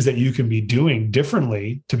 Here are things that you can be doing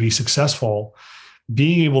differently to be successful.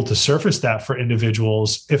 Being able to surface that for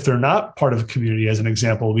individuals, if they're not part of a community, as an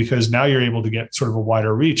example, because now you're able to get sort of a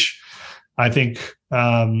wider reach, I think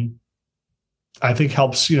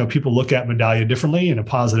helps, you know, people look at Medallia differently in a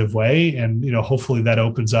positive way. And, you know, hopefully that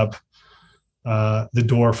opens up the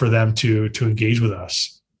door for them to engage with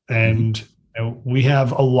us. And you know, we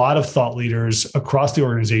have a lot of thought leaders across the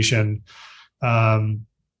organization,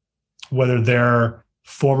 whether they're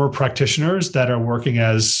former practitioners that are working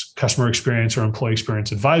as customer experience or employee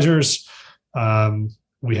experience advisors.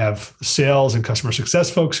 We have sales and customer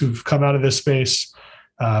success folks who've come out of this space,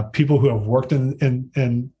 people who have worked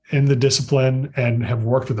in the discipline and have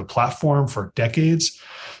worked with the platform for decades.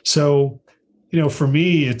 So, for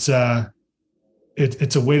me, it's a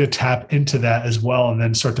way to tap into that as well, and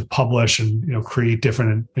then start to publish and create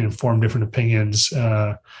different and form different opinions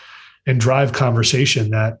and drive conversation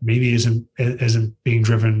that maybe isn't being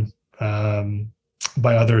driven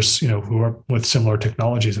by others, who are with similar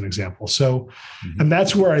technology, as an example. So, and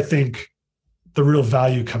that's where I think the real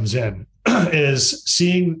value comes in, is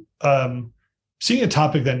seeing a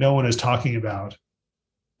topic that no one is talking about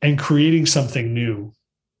and creating something new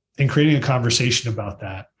and creating a conversation about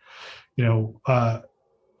that.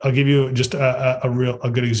 I'll give you just a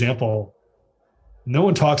good example. No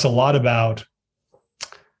one talks a lot about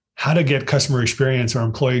how to get customer experience or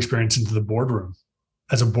employee experience into the boardroom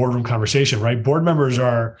as a boardroom conversation, right? Board members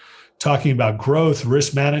are talking about growth,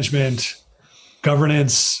 risk management,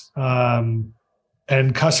 governance, and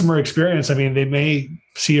customer experience. I mean, they may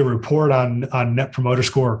see a report on Net Promoter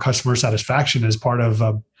Score or customer satisfaction as part of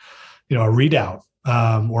a readout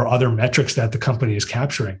or other metrics that the company is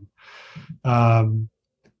capturing.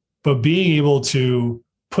 But being able to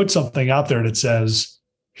put something out there that says,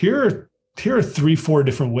 here are 3-4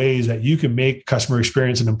 different ways that you can make customer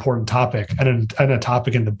experience an important topic and a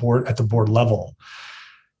topic at the board level.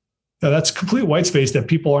 Now, that's complete white space that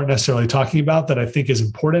people aren't necessarily talking about, that I think is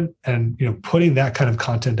important. And putting that kind of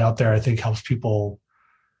content out there, I think, helps people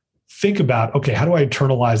think about, okay, how do I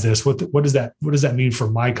internalize this? What does that mean for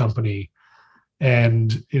my company?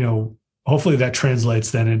 And hopefully that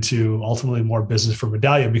translates then into ultimately more business for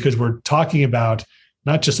Medallia, because we're talking about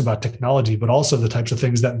not just about technology, but also the types of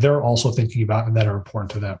things that they're also thinking about and that are important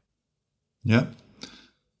to them. Yeah.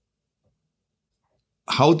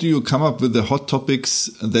 How do you come up with the hot topics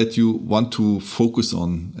that you want to focus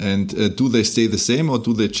on? And do they stay the same or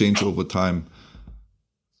do they change over time?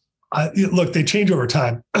 Look, they change over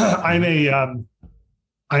time. I'm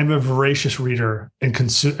a voracious reader and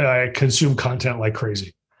consume content like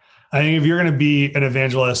crazy. I think if you're going to be an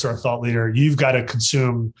evangelist or a thought leader, you've got to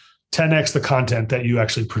consume 10x the content that you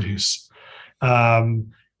actually produce.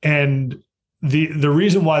 And the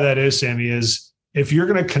reason why that is, Sammy, is if you're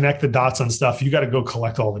going to connect the dots on stuff, you got to go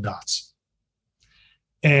collect all the dots.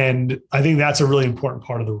 And I think that's a really important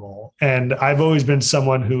part of the role. And I've always been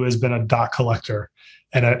someone who has been a dot collector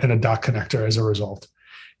and a dot connector as a result.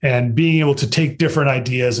 And being able to take different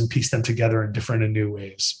ideas and piece them together in different and new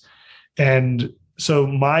ways. And so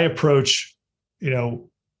my approach,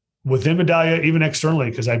 within Medallia, even externally,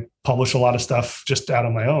 because I publish a lot of stuff just out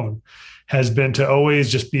on my own, has been to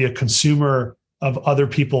always just be a consumer of other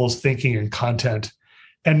people's thinking and content,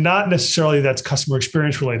 and not necessarily that's customer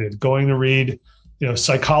experience related. Going to read,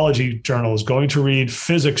 psychology journals, going to read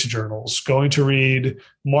physics journals, going to read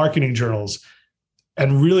marketing journals,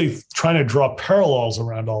 and really trying to draw parallels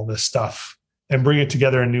around all this stuff and bring it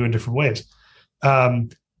together in new and different ways.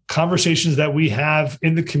 Conversations that we have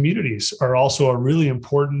in the communities are also a really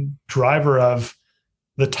important driver of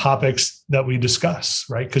the topics that we discuss,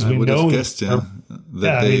 right? Because we know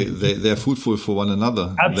they're fruitful for one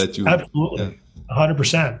another. Absolutely,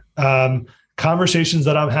 100%. Conversations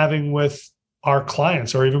that I'm having with our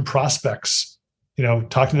clients or even prospects,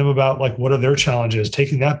 talking to them about like what are their challenges,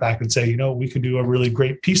 taking that back and say, we could do a really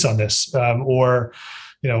great piece on this, or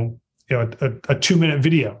a 2-minute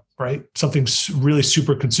video. Right? Something really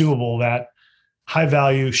super consumable, that high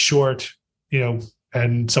value, short,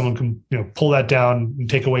 and someone can, pull that down and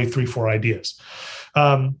take away 3-4 ideas.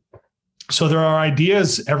 So there are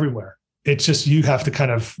ideas everywhere. It's just, you have to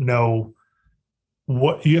kind of know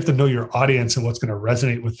your audience and what's going to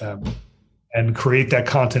resonate with them, and create that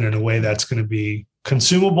content in a way that's going to be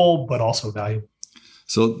consumable, but also valuable.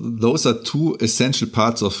 So those are 2 essential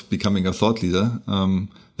parts of becoming a thought leader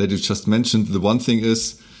that you just mentioned. The one thing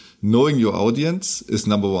is, knowing your audience is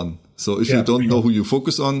number 1. So if you don't know who you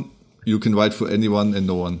focus on, you can write for anyone and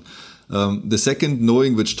no one. The second,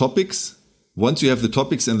 knowing which topics. Once you have the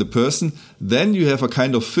topics and the person, then you have a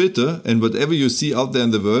kind of filter, and whatever you see out there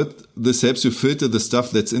in the world, this helps you filter the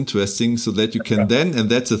stuff that's interesting, so that you can then, and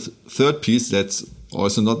that's a third piece that's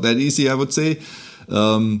also not that easy, I would say,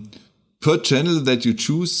 per channel that you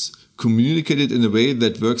choose, communicate it in a way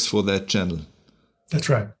that works for that channel. That's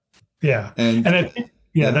right. Yeah. And I think,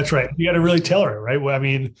 that's right. You got to really tailor it, right? Well, I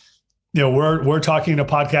mean, we're talking in a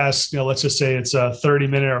podcast, let's just say it's a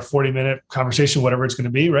 30-minute or 40-minute conversation, whatever it's going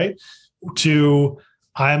to be, right? To,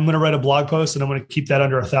 I'm going to write a blog post and I'm going to keep that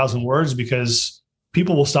under 1,000 words because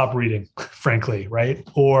people will stop reading, frankly, right?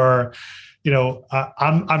 Or,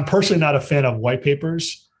 I'm personally not a fan of white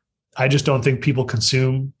papers. I just don't think people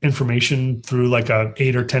consume information through like a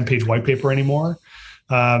 8 or 10 page white paper anymore.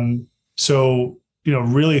 So,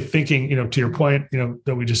 really thinking, to your point,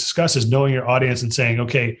 that we just discussed, is knowing your audience and saying,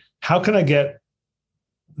 okay, how can I get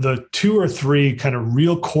the 2 or 3 kind of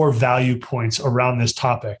real core value points around this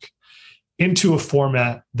topic into a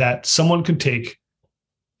format that someone can take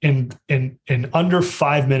in under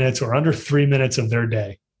 5 minutes or under 3 minutes of their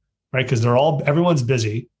day, right? Because everyone's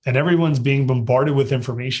busy and everyone's being bombarded with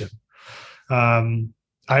information. I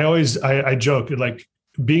joke, like,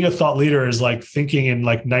 being a thought leader is like thinking in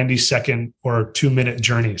like 90-second or 2-minute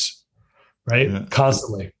journeys, right? Yeah.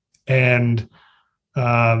 Constantly. And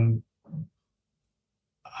that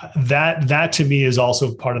to me is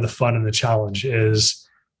also part of the fun and the challenge is,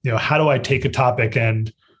 how do I take a topic?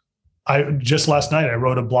 And just last night, I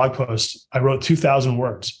wrote a blog post. I wrote 2,000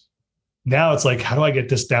 words. Now it's like, how do I get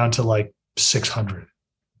this down to like 600,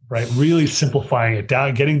 right? Really simplifying it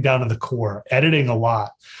down, getting down to the core, editing a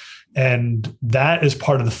lot. And that is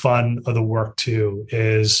part of the fun of the work too,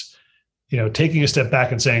 is, taking a step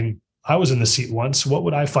back and saying, I was in the seat once. What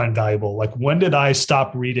would I find valuable? Like, when did I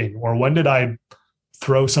stop reading, or when did I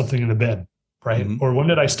throw something in the bin, right? Mm-hmm. Or when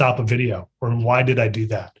did I stop a video, or why did I do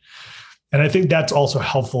that? And I think that's also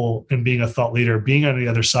helpful in being a thought leader, being on the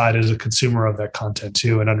other side as a consumer of that content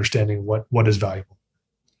too, and understanding what is valuable.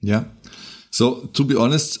 Yeah. So to be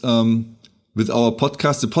honest, with our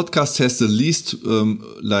podcast, the podcast has the least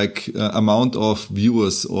amount of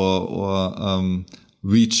viewers or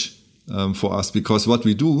reach for us, because what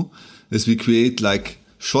we do is we create like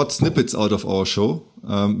short snippets out of our show.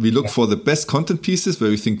 We look for the best content pieces where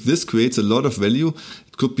we think this creates a lot of value.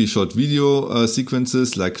 It could be short video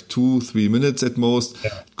sequences, like 2-3 minutes at most.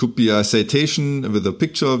 Yeah. It could be a citation with a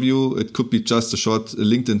picture of you. It could be just a short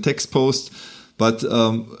LinkedIn text post. But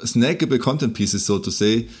snackable content pieces, so to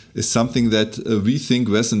say, is something that we think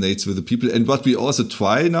resonates with the people. And what we also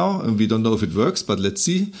try now, and we don't know if it works, but let's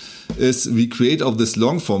see, is we create of this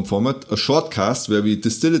long form format a shortcast where we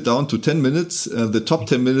distill it down to 10 minutes, the top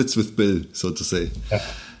 10 minutes with Bill, so to say. Yeah.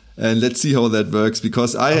 And let's see how that works,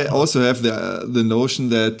 because I also have the notion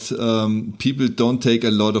that people don't take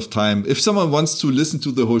a lot of time. If someone wants to listen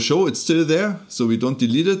to the whole show, it's still there, so we don't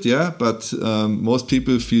delete it, yeah. But most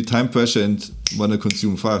people feel time pressure and want to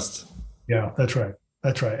consume fast. Yeah, that's right.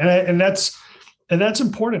 That's right, and that's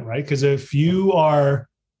important, right? Because if you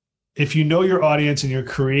know your audience and you're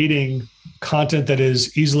creating content that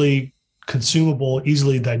is easily consumable,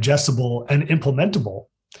 easily digestible, and implementable,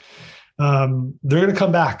 they're going to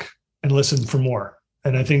come back and listen for more.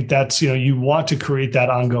 And I think that's, you want to create that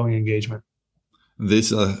ongoing engagement.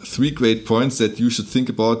 These are 3 great points that you should think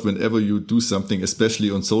about whenever you do something,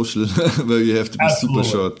 especially on social, where you have to be super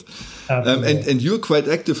short. And you're quite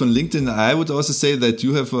active on LinkedIn. I would also say that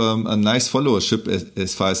you have a nice followership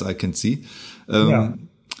as far as I can see.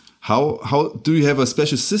 How do you have a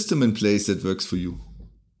special system in place that works for you?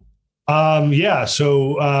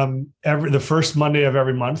 So the first Monday of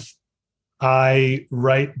every month, I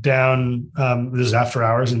write down, this is after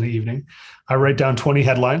hours in the evening, I write down 20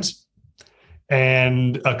 headlines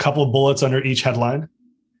and a couple of bullets under each headline.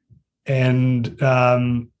 And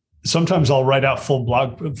sometimes I'll write out full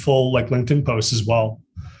like LinkedIn posts as well.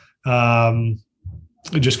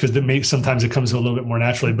 Just because sometimes it comes a little bit more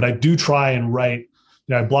naturally, but I do try and write,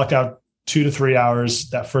 I block out 2 to 3 hours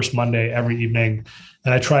that first Monday every evening,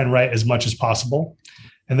 and I try and write as much as possible.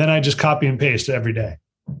 And then I just copy and paste every day.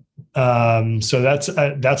 So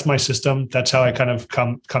that's my system. That's how I kind of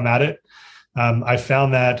come at it. I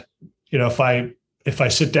found that, if I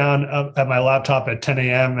sit down at my laptop at 10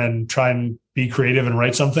 a.m. and try and be creative and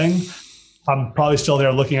write something, I'm probably still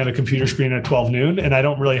there looking at a computer screen at 12 noon, and I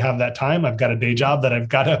don't really have that time. I've got a day job that I've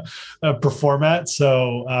got to perform at.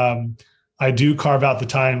 So I do carve out the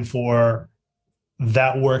time for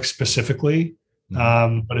that work specifically.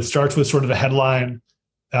 But it starts with sort of the headline,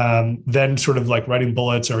 then sort of like writing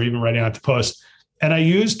bullets or even writing out the post. And I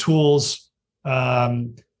use tools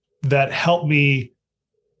that help me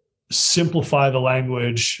simplify the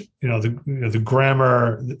language, the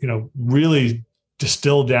grammar, really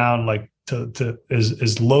distill down like to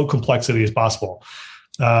as low complexity as possible.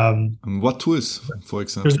 What tools, for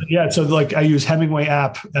example? So like I use Hemingway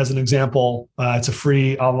app as an example. It's a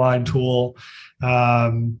free online tool.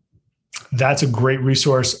 That's a great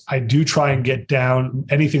resource. I do try and get down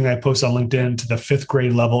anything that I post on LinkedIn to the 5th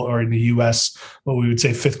grade level, or in the US, what we would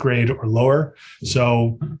say 5th grade or lower.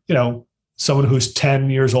 So, someone who's 10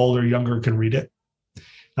 years old or younger can read it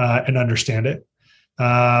and understand it.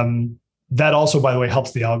 That also, by the way,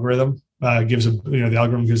 helps the algorithm. the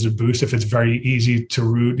algorithm gives a boost if it's very easy to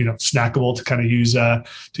root, snackable to kind of use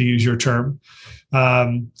your term.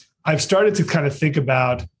 I've started to kind of think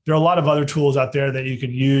about, there are a lot of other tools out there that you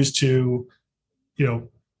can use to,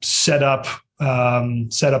 set up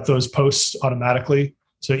those posts automatically.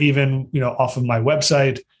 So even, off of my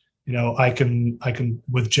website, I can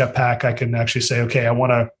with Jetpack, I can actually say, okay, I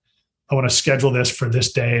want to schedule this for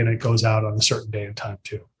this day, and it goes out on a certain day and time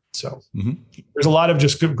too. So there's a lot of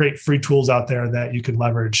just great free tools out there that you can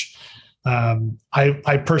leverage.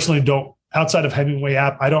 I personally don't, outside of Hemingway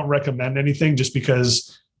app, I don't recommend anything just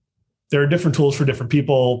because there are different tools for different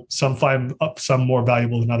people. Some find some more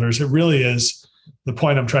valuable than others. It really is, the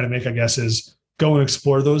point I'm trying to make, I guess, is go and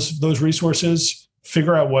explore those resources,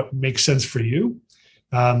 figure out what makes sense for you,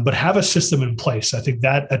 but have a system in place. I think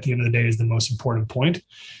that at the end of the day is the most important point,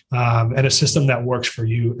 and a system that works for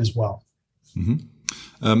you as well.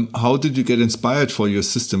 How did you get inspired for your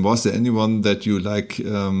system? Was there anyone that you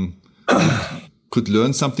could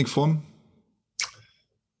learn something from?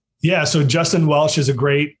 Yeah, so Justin Welsh is a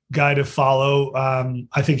great guy to follow.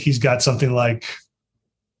 I think he's got something like,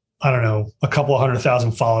 I don't know, a couple of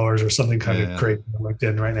 100,000 followers or something kind of crazy on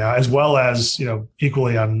LinkedIn right now, as well as,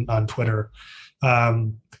 equally on Twitter.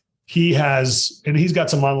 He's got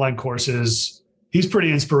some online courses. He's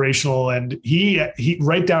pretty inspirational, and he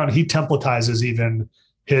templatizes even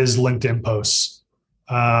his LinkedIn posts.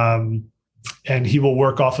 And he will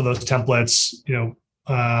work off of those templates,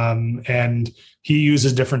 and he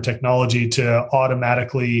uses different technology to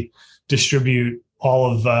automatically distribute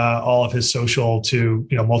all of his social to,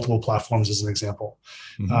 multiple platforms, as an example.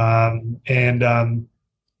 He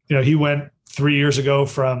went 3 years ago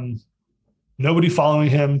from nobody following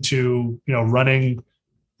him to, running,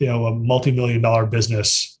 a multi-million-dollar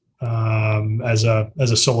business as a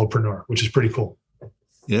solopreneur, which is pretty cool.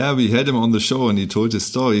 Yeah, we had him on the show and he told his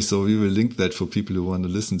story, so we will link that for people who want to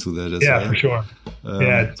listen to that as well. Yeah, for sure.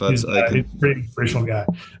 He's a pretty inspirational guy.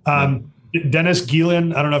 Dennis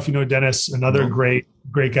Geelen, I don't know if you know Dennis, another great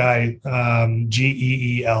guy,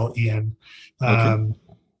 Geelen.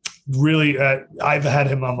 Really, I've had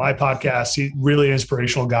him on my podcast. He's really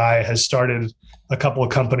inspirational guy, has started a couple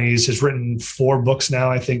of companies, has written 4 books now,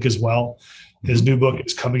 I think, as well. His new book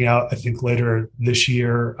is coming out, I think, later this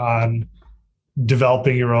year on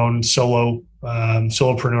developing your own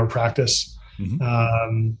solopreneur practice.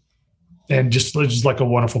 And just like a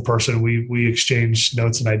wonderful person, we exchange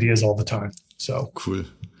notes and ideas all the time. So cool.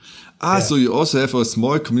 So you also have a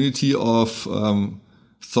small community of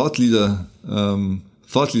thought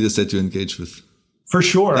leaders that you engage with. For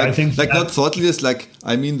sure. I think not thought leaders,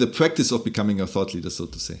 the practice of becoming a thought leader, so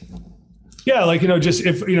to say. Yeah, just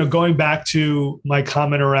if, going back to my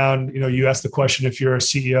comment around, you asked the question, if you're a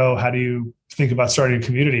CEO, how do you think about starting a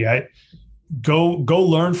community? Go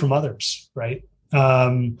learn from others, right?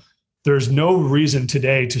 There's no reason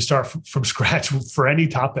today to start from scratch for any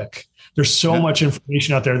topic. There's so much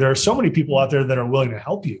information out there. There are so many people out there that are willing to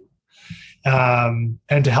help you, and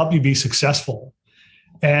to help you be successful.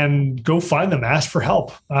 And go find them, ask for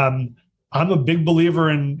help. I'm a big believer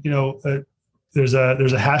in, there's a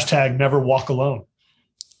hashtag, never walk alone.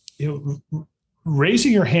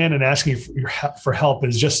 Raising your hand and asking for help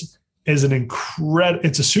is an incredible,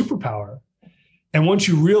 it's a superpower. And once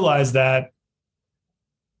you realize that,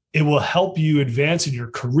 it will help you advance in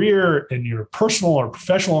your career and your personal or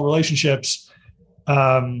professional relationships.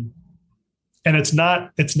 And it's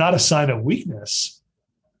not a sign of weakness.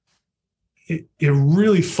 It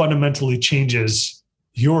really fundamentally changes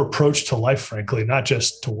your approach to life, frankly, not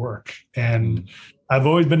just to work. And I've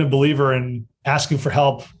always been a believer in asking for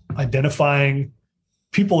help, identifying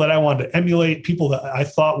people that I wanted to emulate, people that I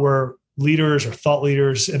thought were leaders or thought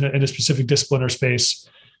leaders in a specific discipline or space.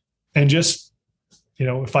 And just,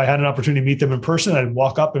 if I had an opportunity to meet them in person, I'd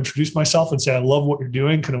walk up, introduce myself and say, I love what you're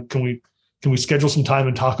doing. Can we schedule some time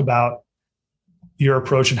and talk about your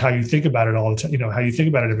approach and how you think about it all the time, how you think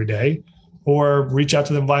about it every day, or reach out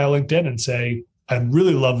to them via LinkedIn and say, I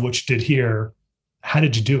really love what you did here. How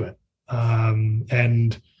did you do it?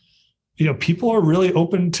 And people are really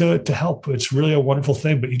open to help. It's really a wonderful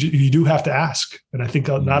thing, but you do have to ask. And I think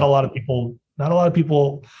not a lot of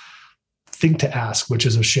people think to ask, which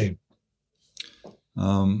is a shame.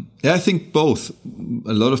 I think both.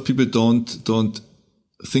 A lot of people don't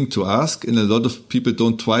think to ask, and a lot of people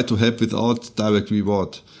don't try to help without direct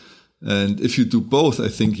reward. And if you do both, I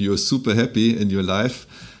think you're super happy in your life.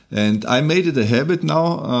 And I made it a habit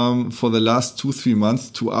now for the last 2-3 months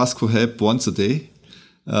to ask for help once a day.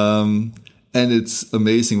 And it's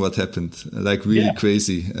amazing what happened, really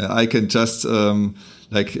crazy. I can just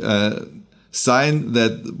sign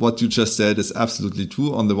that what you just said is absolutely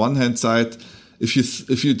true. On the one hand side,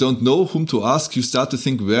 if you don't know whom to ask, you start to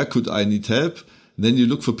think, where could I need help? Then you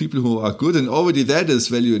look for people who are good, and already that is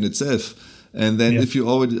value in itself. And then if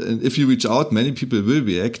you reach out, many people will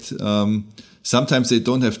react. Sometimes they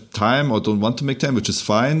don't have time or don't want to make time, which is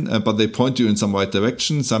fine, but they point you in some right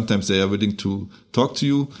direction. Sometimes they are willing to talk to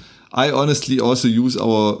you. I honestly also use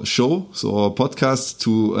our show, so our podcast,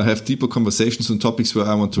 to have deeper conversations on topics where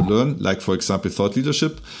I want to learn, like, for example, thought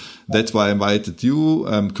leadership. That's why I invited you,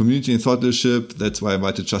 community and thought leadership. That's why I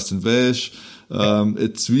invited Justin Welsh.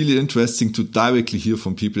 It's really interesting to directly hear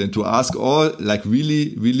from people and to ask all, like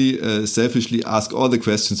really selfishly ask all the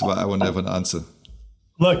questions where I want to have an answer.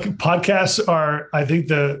 Look, podcasts are, I think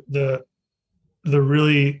the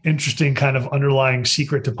really interesting kind of underlying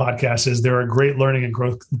secret to podcasts is they're a great learning and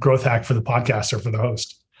growth hack for the podcaster, for the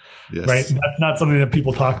host. Yes. Right. That's not something that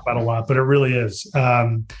people talk about a lot, but it really is.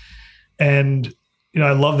 And,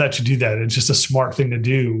 I love that you do that. It's just a smart thing to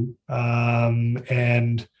do.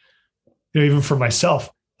 And, even for myself,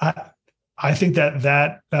 I think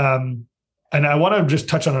that and I want to just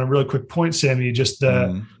touch on a really quick point, Sammy, just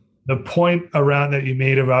the point around that you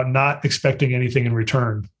made about not expecting anything in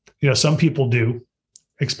return. Some people do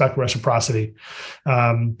expect reciprocity.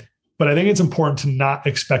 But I think it's important to not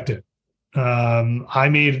expect it. I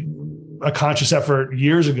made a conscious effort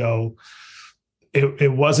years ago. I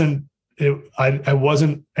wasn't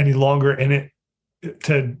any longer in it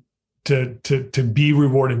to be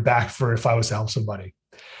rewarded back for if I was to help somebody.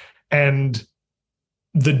 And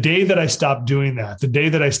the day that I stopped doing that, the day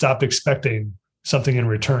that I stopped expecting something in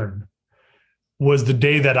return, was the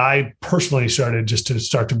day that I personally started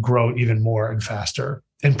to grow even more and faster.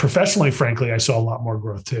 And professionally, frankly, I saw a lot more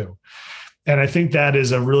growth too. And I think that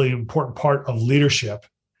is a really important part of leadership,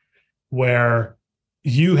 where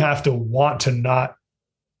you have to want to not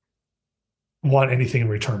want anything in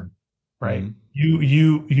return, right? Mm-hmm.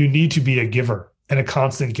 You need to be a giver and a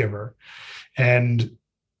constant giver, and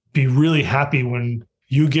be really happy when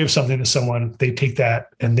you give something to someone, they take that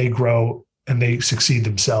and they grow and they succeed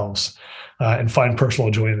themselves, and find personal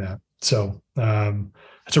joy in that. So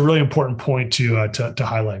it's a really important point to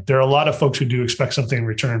highlight. There are a lot of folks who do expect something in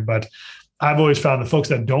return, but I've always found the folks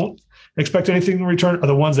that don't expect anything in return are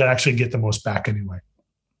the ones that actually get the most back anyway.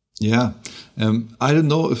 Yeah. I don't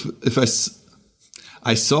know if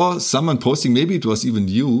I saw someone posting, maybe it was even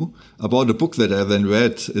you, about a book that I then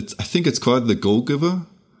read. I think it's called The Go-Giver.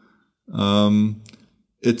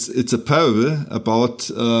 It's a parable about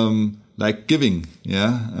like giving,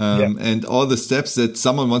 and all the steps that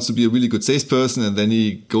someone wants to be a really good salesperson, and then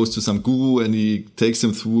he goes to some guru and he takes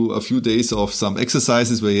him through a few days of some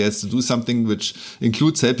exercises where he has to do something which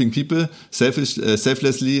includes helping people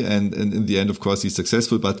selflessly, and in the end, of course, he's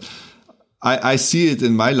successful. But I see it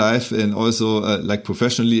in my life, and also like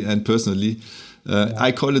professionally and personally.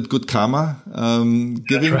 I call it good karma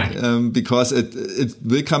giving, right. Because it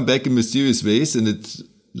will come back in mysterious ways, and it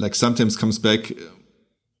like sometimes comes back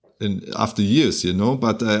after years,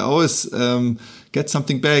 but I always get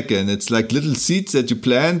something back, and it's like little seeds that you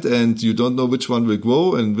plant, and you don't know which one will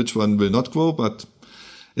grow and which one will not grow, but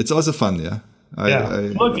it's also fun.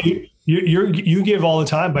 Look, you give all the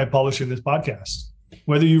time by publishing this podcast,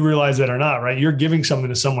 whether you realize that or not, right? You're giving something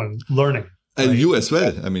to someone, learning. And right? You as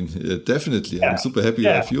well. I mean, definitely. Yeah. I'm super happy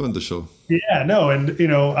to have you on the show. Yeah, no. And,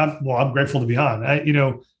 I'm grateful to be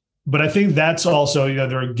on, but I think that's also,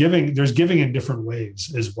 there's giving in different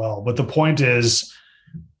ways as well. But the point is,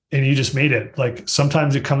 and you just made it, like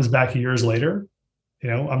sometimes it comes back years later.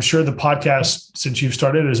 I'm sure the podcast, since you've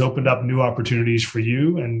started, has opened up new opportunities for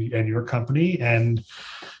you and your company. And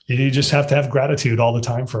you just have to have gratitude all the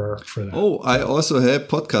time for that. Oh, I also have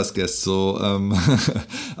podcast guests. So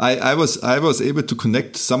I was able to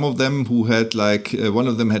connect some of them who had one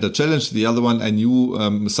of them had a challenge. The other one I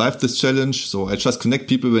knew solved this challenge. So I just connect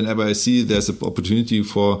people whenever I see there's an opportunity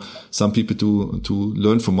for some people to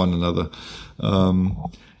learn from one another.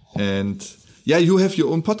 And you have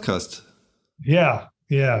your own podcast. Yeah.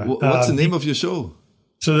 What's the name of your show?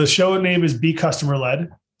 So the show name is Be Customer Led.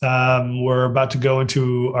 We're about to go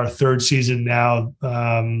into our third season now,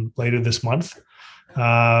 later this month.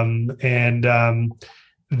 That,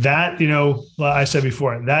 I said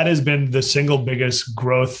before, that has been the single biggest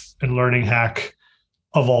growth and learning hack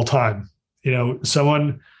of all time.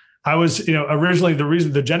 Originally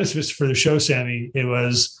the genesis for the show, Sammy, it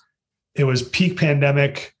was peak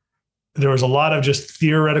pandemic. There was a lot of just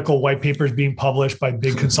theoretical white papers being published by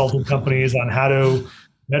big consulting companies on how to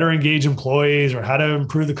better engage employees or how to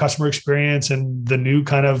improve the customer experience, and the new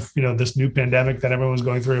kind of, this new pandemic that everyone was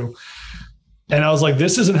going through. And I was like,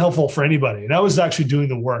 this isn't helpful for anybody. And I was actually doing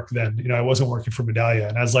the work then. I wasn't working for Medallia.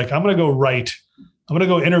 And I was like, I'm going to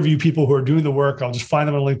go interview people who are doing the work. I'll just find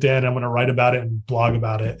them on LinkedIn. I'm going to write about it and blog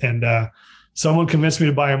about it. And someone convinced me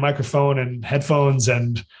to buy a microphone and headphones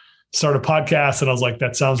and start a podcast. And I was like,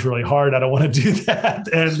 that sounds really hard. I don't want to do that.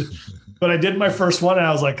 But I did my first one and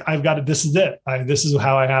I was like, I've got it. This is it. This is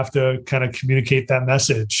how I have to kind of communicate that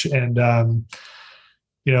message. And,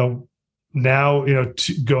 now,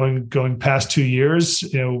 going past 2 years,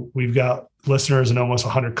 we've got listeners in almost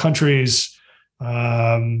 100 countries,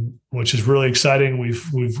 which is really exciting.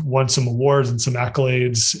 We've won some awards and some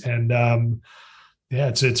accolades, and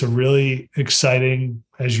it's a really exciting,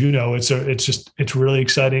 as you know, it's really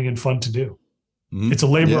exciting and fun to do. Mm-hmm. It's a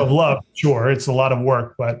labor of love, sure. It's a lot of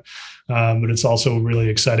work, but it's also really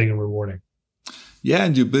exciting and rewarding. Yeah,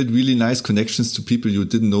 and you build really nice connections to people you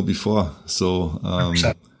didn't know before. So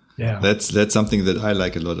yeah, that's something that I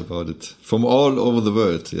like a lot about it, from all over the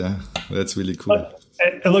world. Yeah, that's really cool.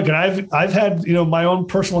 Look, and I've had my own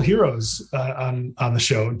personal heroes on the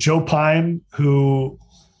show. Joe Pine, who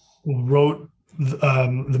wrote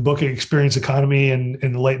the book Experience Economy in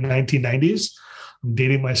the late 1990s. I'm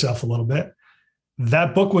dating myself a little bit.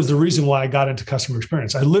 That book was the reason why I got into customer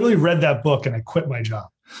experience. I literally read that book and I quit my job.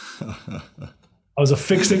 I was a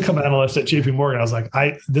fixed income analyst at JP Morgan. I was like,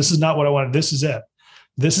 this is not what I wanted. This is it.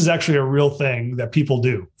 This is actually a real thing that people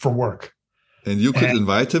do for work. And you could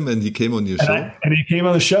invite him and he came on your show? And he came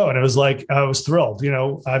on the show and it was like, I was thrilled.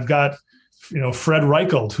 I've got, Fred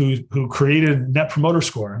Reichelt, who created Net Promoter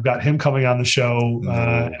Score. I've got him coming on the show in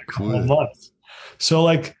a couple of months. So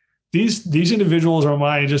like these individuals are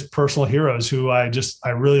my just personal heroes who I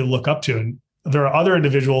really look up to. And there are other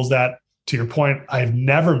individuals that, to your point, I've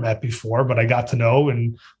never met before, but I got to know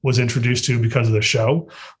and was introduced to because of the show,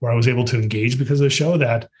 where I was able to engage because of the show,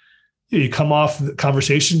 that you come off the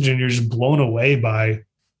conversations and you're just blown away by,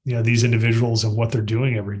 these individuals and what they're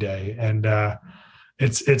doing every day. And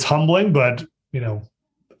it's humbling, but,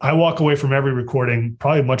 I walk away from every recording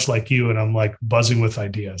probably much like you, and I'm like buzzing with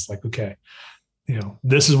ideas like, okay,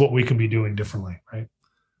 this is what we can be doing differently. Right.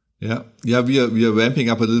 Yeah. We are ramping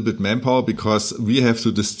up a little bit manpower because we have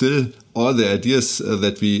to distill all the ideas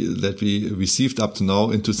that we received up to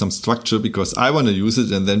now into some structure, because I want to use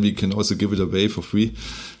it, and then we can also give it away for free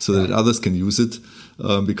so that others can use it.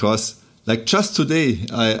 Because like just today,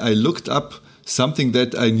 I looked up something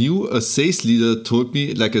that I knew a sales leader told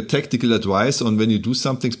me, like a tactical advice on when you do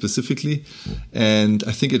something specifically. And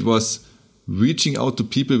I think it was reaching out to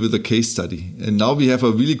people with a case study. And now we have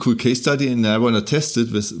a really cool case study, and I want to test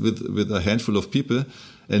it with a handful of people.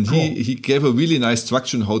 And cool. he gave a really nice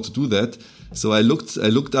structure on how to do that. So I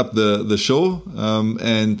looked up the show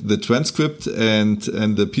and the transcript and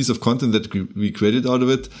the piece of content that we created out of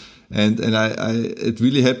it. And it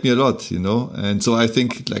really helped me a lot, And so I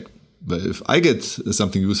think if I get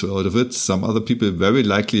something useful out of it, some other people very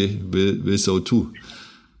likely will so too.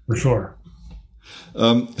 For sure.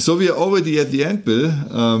 So we are already at the end, Bill,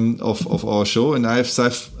 of our show, and I have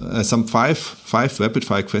some five rapid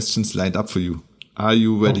fire questions lined up for you. Are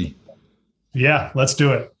you ready? Yeah, let's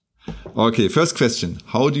do it. Okay, first question.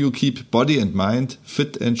 How do you keep body and mind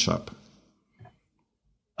fit and sharp?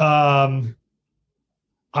 I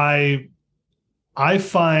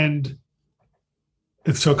find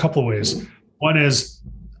it's a couple of ways. One is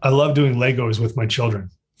I love doing Legos with my children.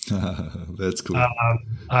 That's cool.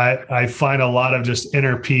 I find a lot of just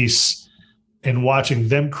inner peace in watching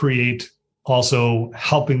them create, also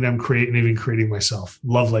helping them create, and even creating myself.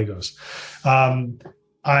 Love Legos.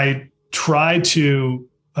 I try to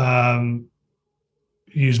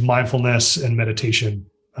use mindfulness and meditation.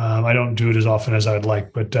 I don't do it as often as I'd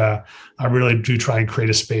like, but I really do try and create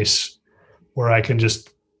a space where I can just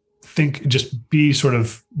think, just be sort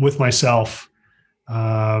of with myself,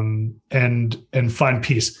 and find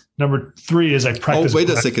peace. Number 3 is I practice. Oh, wait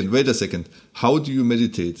a second. How do you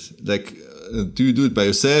meditate? Like, do you do it by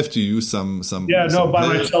yourself? Do you use some? Yeah, no, some by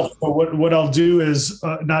myself. But what I'll do is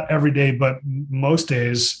not every day, but most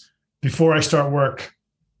days before I start work,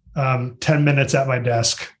 10 minutes at my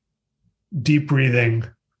desk, deep breathing,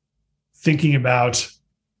 thinking about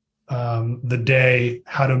the day,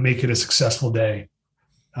 how to make it a successful day,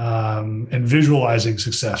 and visualizing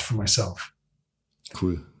success for myself.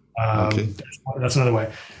 Cool. Okay. That's another way.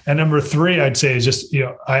 And number 3, I'd say, is just,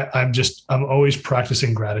 I'm always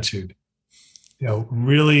practicing gratitude.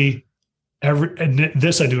 Really and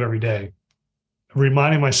this I do every day,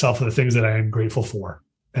 reminding myself of the things that I am grateful for,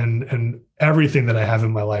 and everything that I have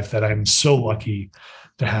in my life that I'm so lucky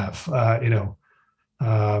to have.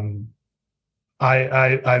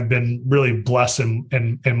 I've been really blessed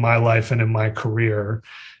in my life and in my career.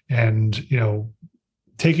 and,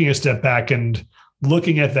 taking a step back and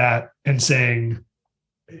looking at that and saying,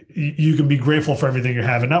 you can be grateful for everything you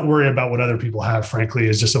have and not worry about what other people have, frankly,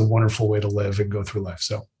 is just a wonderful way to live and go through life.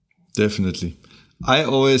 So definitely. I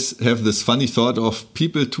always have this funny thought of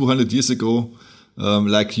people 200 years ago,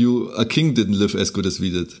 like you, a king didn't live as good as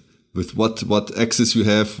we did. With what access you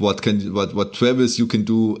have, what travels you can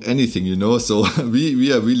do, anything, So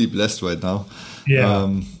we are really blessed right now.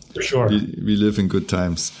 Yeah, for sure. We live in good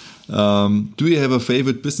times. Do you have a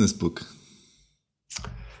favorite business book?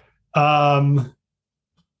 I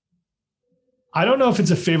don't know if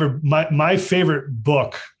it's a favorite. My favorite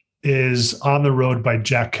book is On the Road by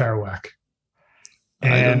Jack Kerouac.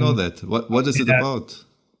 And, I don't know that. What is it about,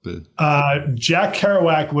 Bill? Jack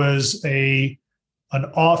Kerouac was an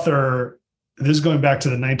author. This is going back to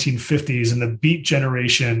the 1950s and the Beat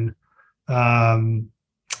generation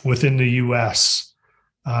within the U.S.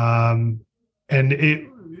 And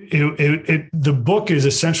the book is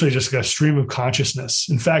essentially just a stream of consciousness.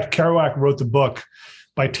 In fact, Kerouac wrote the book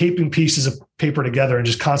by taping pieces of paper together and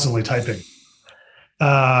just constantly typing.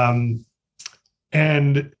 And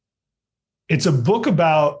it's a book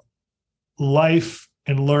about life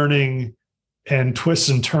and learning and twists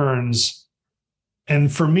and turns.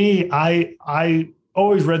 And for me, I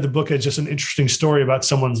always read the book as just an interesting story about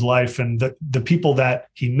someone's life and the people that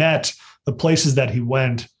he met, the places that he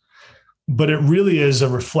went. But it really is a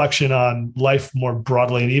reflection on life more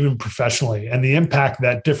broadly and even professionally, and the impact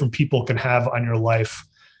that different people can have on your life.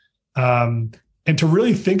 And to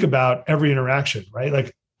really think about every interaction, right?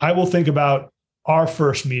 Like I will think about our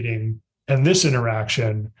first meeting and this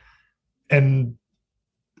interaction, and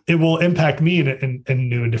it will impact me in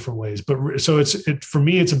new and different ways. But so for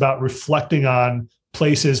me, it's about reflecting on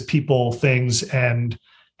places, people, things, and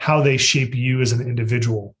how they shape you as an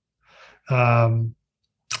individual.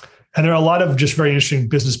 And there are a lot of just very interesting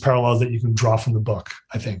business parallels that you can draw from the book,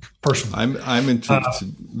 I think, personally. I'm intrigued.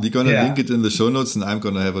 We're going to link it in the show notes, and I'm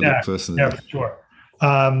going to have a look personally. Yeah, for sure.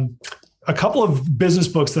 A couple of business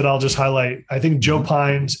books that I'll just highlight. I think Joe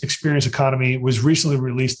Pine's Experience Economy was recently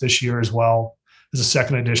released this year as well as a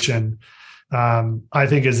second edition. I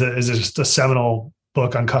think is just a seminal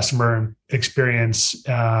book on customer experience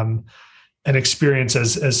and experience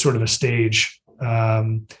as sort of a stage.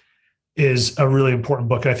 Is a really important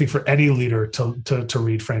book, and I think for any leader to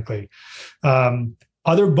read, frankly.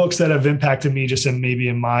 Other books that have impacted me just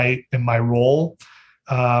in my role,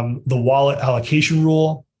 The Wallet Allocation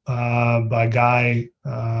Rule by Guy.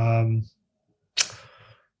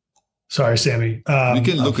 Sorry, Sammy. We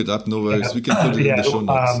can look it up, no worries. We can put it in the show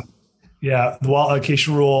notes. The Wallet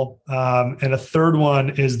Allocation Rule. And a third one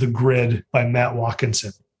is The Grid by Matt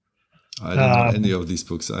Watkinson. I don't know any of these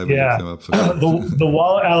books. I will look them up for that. The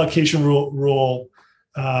wallet allocation rule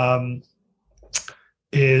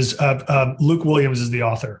is Luke Williams is the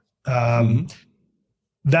author.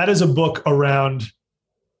 That is a book around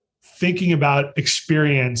thinking about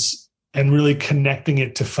experience and really connecting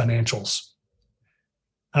it to financials.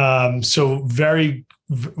 So very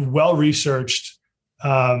well researched,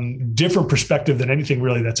 different perspective than anything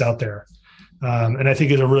really that's out there, and I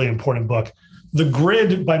think is a really important book. The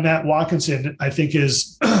Grid by Matt Watkinson, I think,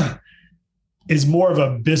 is more of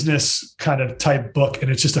a business kind of type book, and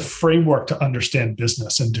it's just a framework to understand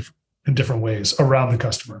business in different ways around the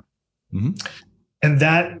customer. And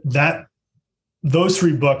that those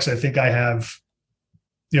three books, I think I have,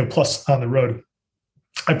 plus On the Road,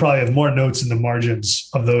 I probably have more notes in the margins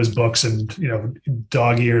of those books and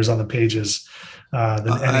dog ears on the pages.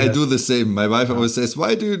 I do the same. My wife always says,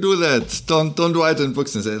 "Why do you do that? Don't write in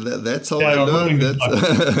books." And say, "That's how I learned that."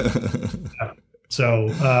 So,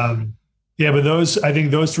 but I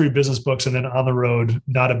think those three business books, and then On the Road,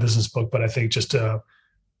 not a business book, but I think just a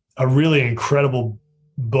really incredible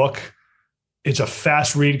book. It's a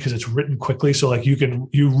fast read because it's written quickly. So like you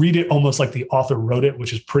read it almost like the author wrote it,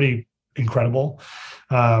 which is pretty incredible.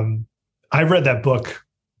 I've read that book,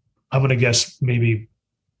 I'm going to guess maybe,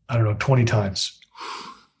 20 times.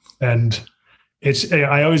 And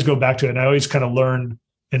I always go back to it, and I always kind of learn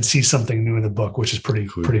and see something new in the book, which is pretty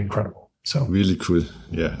incredible. So really cool.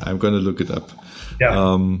 Yeah. I'm going to look it up. Yeah.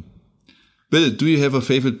 Bill, do you have a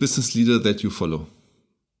favorite business leader that you follow?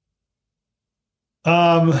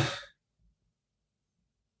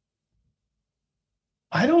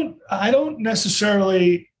 I don't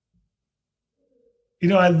necessarily,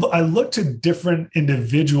 I look to different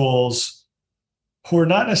individuals who are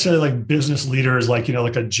not necessarily like business leaders, like,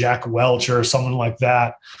 like a Jack Welch or someone like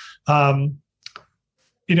that. There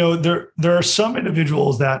are some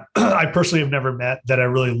individuals that I personally have never met that I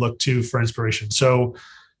really look to for inspiration. So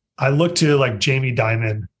I look to like Jamie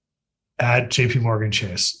Dimon at JP Morgan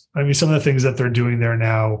Chase. I mean, some of the things that they're doing there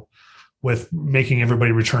now with making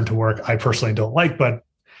everybody return to work, I personally don't like, but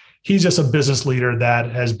he's just a business leader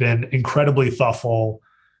that has been incredibly thoughtful,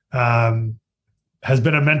 has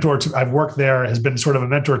been a mentor to, I've worked there, has been sort of a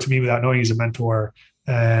mentor to me without knowing he's a mentor.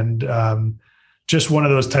 And just one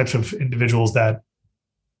of those types of individuals that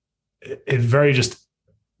is very just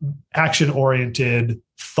action-oriented,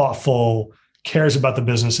 thoughtful, cares about the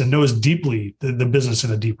business, and knows deeply the business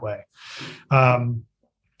in a deep way.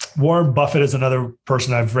 Warren Buffett is another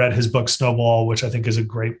person. I've read his book, Snowball, which I think is a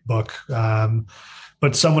great book.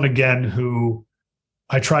 But someone, again, who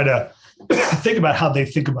I try to think about how they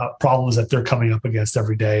think about problems that they're coming up against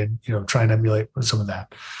every day and, try and emulate some of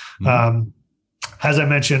that. Mm-hmm. As I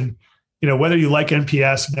mentioned, whether you like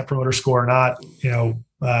NPS, Net Promoter Score or not,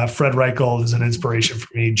 Fred Reichel is an inspiration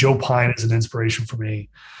for me. Joe Pine is an inspiration for me.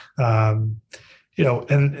 And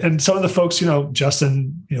some of the folks,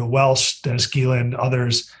 Justin, Welsh, Dennis Geelan,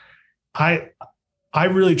 others, I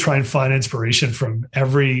really try and find inspiration from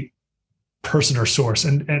every person or source.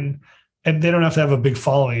 And they don't have to have a big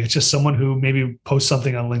following. It's just someone who maybe posts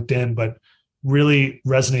something on LinkedIn, but really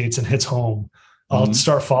resonates and hits home. I'll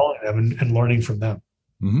start following them and learning from them.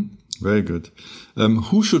 Mm-hmm. Very good.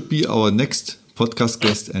 Who should be our next podcast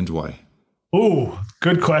guest and why? Oh,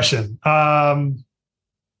 good question.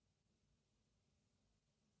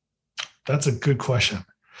 That's a good question.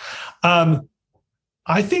 I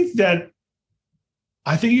think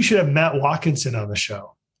you should have Matt Watkinson on the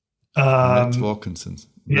show. Matt Watkinson.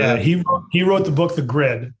 Yeah, he wrote the book, The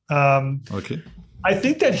Grid. Okay. I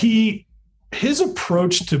think that his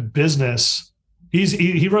approach to business,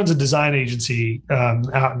 he runs a design agency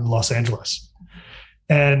out in Los Angeles,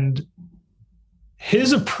 and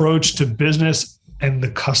his approach to business and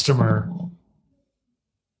the customer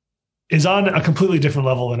is on a completely different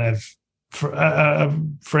level than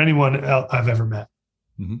for anyone else I've ever met.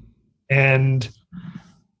 Mm-hmm. And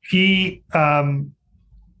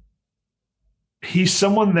he's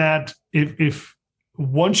someone that if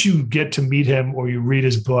once you get to meet him or you read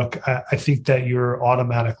his book, I think that you're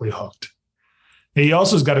automatically hooked. And he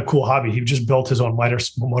also has got a cool hobby. He just built his own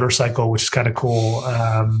motorcycle, which is kind of cool.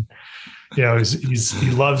 He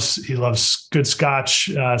loves good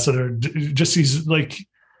scotch. So he's like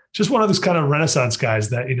just one of those kind of Renaissance guys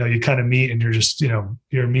that, you kind of meet and you're just, you're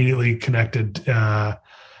immediately connected,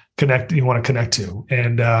 you want to connect to,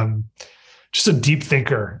 and just a deep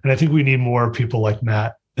thinker. And I think we need more people like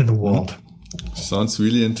Matt in the world. Sounds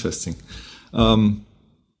really interesting.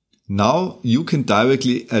 Now you can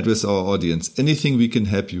directly address our audience. Anything we can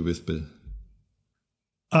help you with, Bill?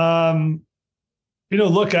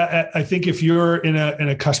 Look, I think if you're in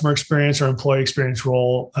a customer experience or employee experience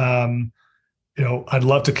role, I'd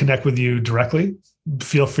love to connect with you directly.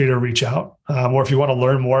 Feel free to reach out. Or if you want to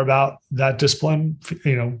learn more about that discipline,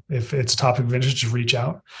 if it's a topic of interest, just reach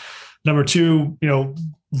out. Number two,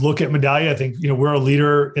 look at Medallia. I think, we're a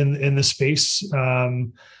leader in this space.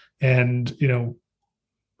 And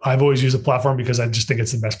I've always used the platform because I just think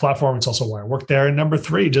it's the best platform. It's also why I work there. And number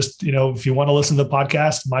three, just, if you want to listen to the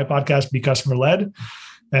podcast, my podcast, Be Customer Led,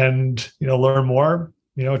 and, learn more,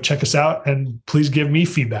 check us out, and please give me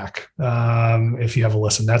feedback. If you have a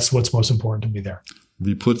listen, that's what's most important to me there.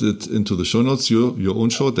 We put it into the show notes, your own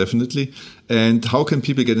show, definitely. And how can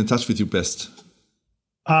people get in touch with you best?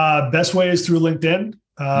 Best way is through LinkedIn.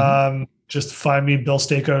 Just find me, Bill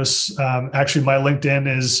Stakos. Actually, my LinkedIn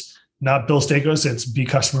is not Bill Stakos, it's Be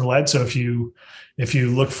Customer Led. So if you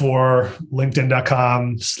look for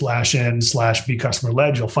linkedin.com/in/Be Customer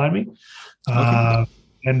Led, you'll find me. Okay.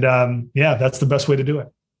 That's the best way to do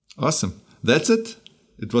it. Awesome. That's it.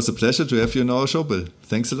 It was a pleasure to have you on our show, Bill.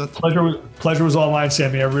 Thanks a lot. Pleasure was all mine,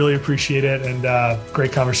 Sammy. I really appreciate it. And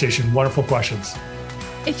great conversation. Wonderful questions.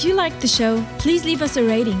 If you liked the show, please leave us a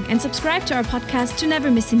rating and subscribe to our podcast to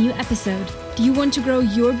never miss a new episode. Do you want to grow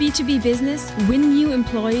your B2B business, win new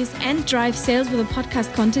employees, and drive sales with a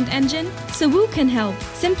podcast content engine? Sawoo can help.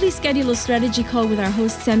 Simply schedule a strategy call with our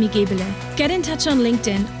host, Sammy Gebele. Get in touch on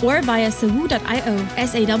LinkedIn or via sawoo.io,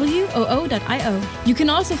 SAWOO.io. You can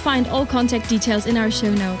also find all contact details in our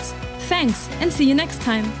show notes. Thanks, and see you next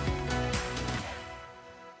time.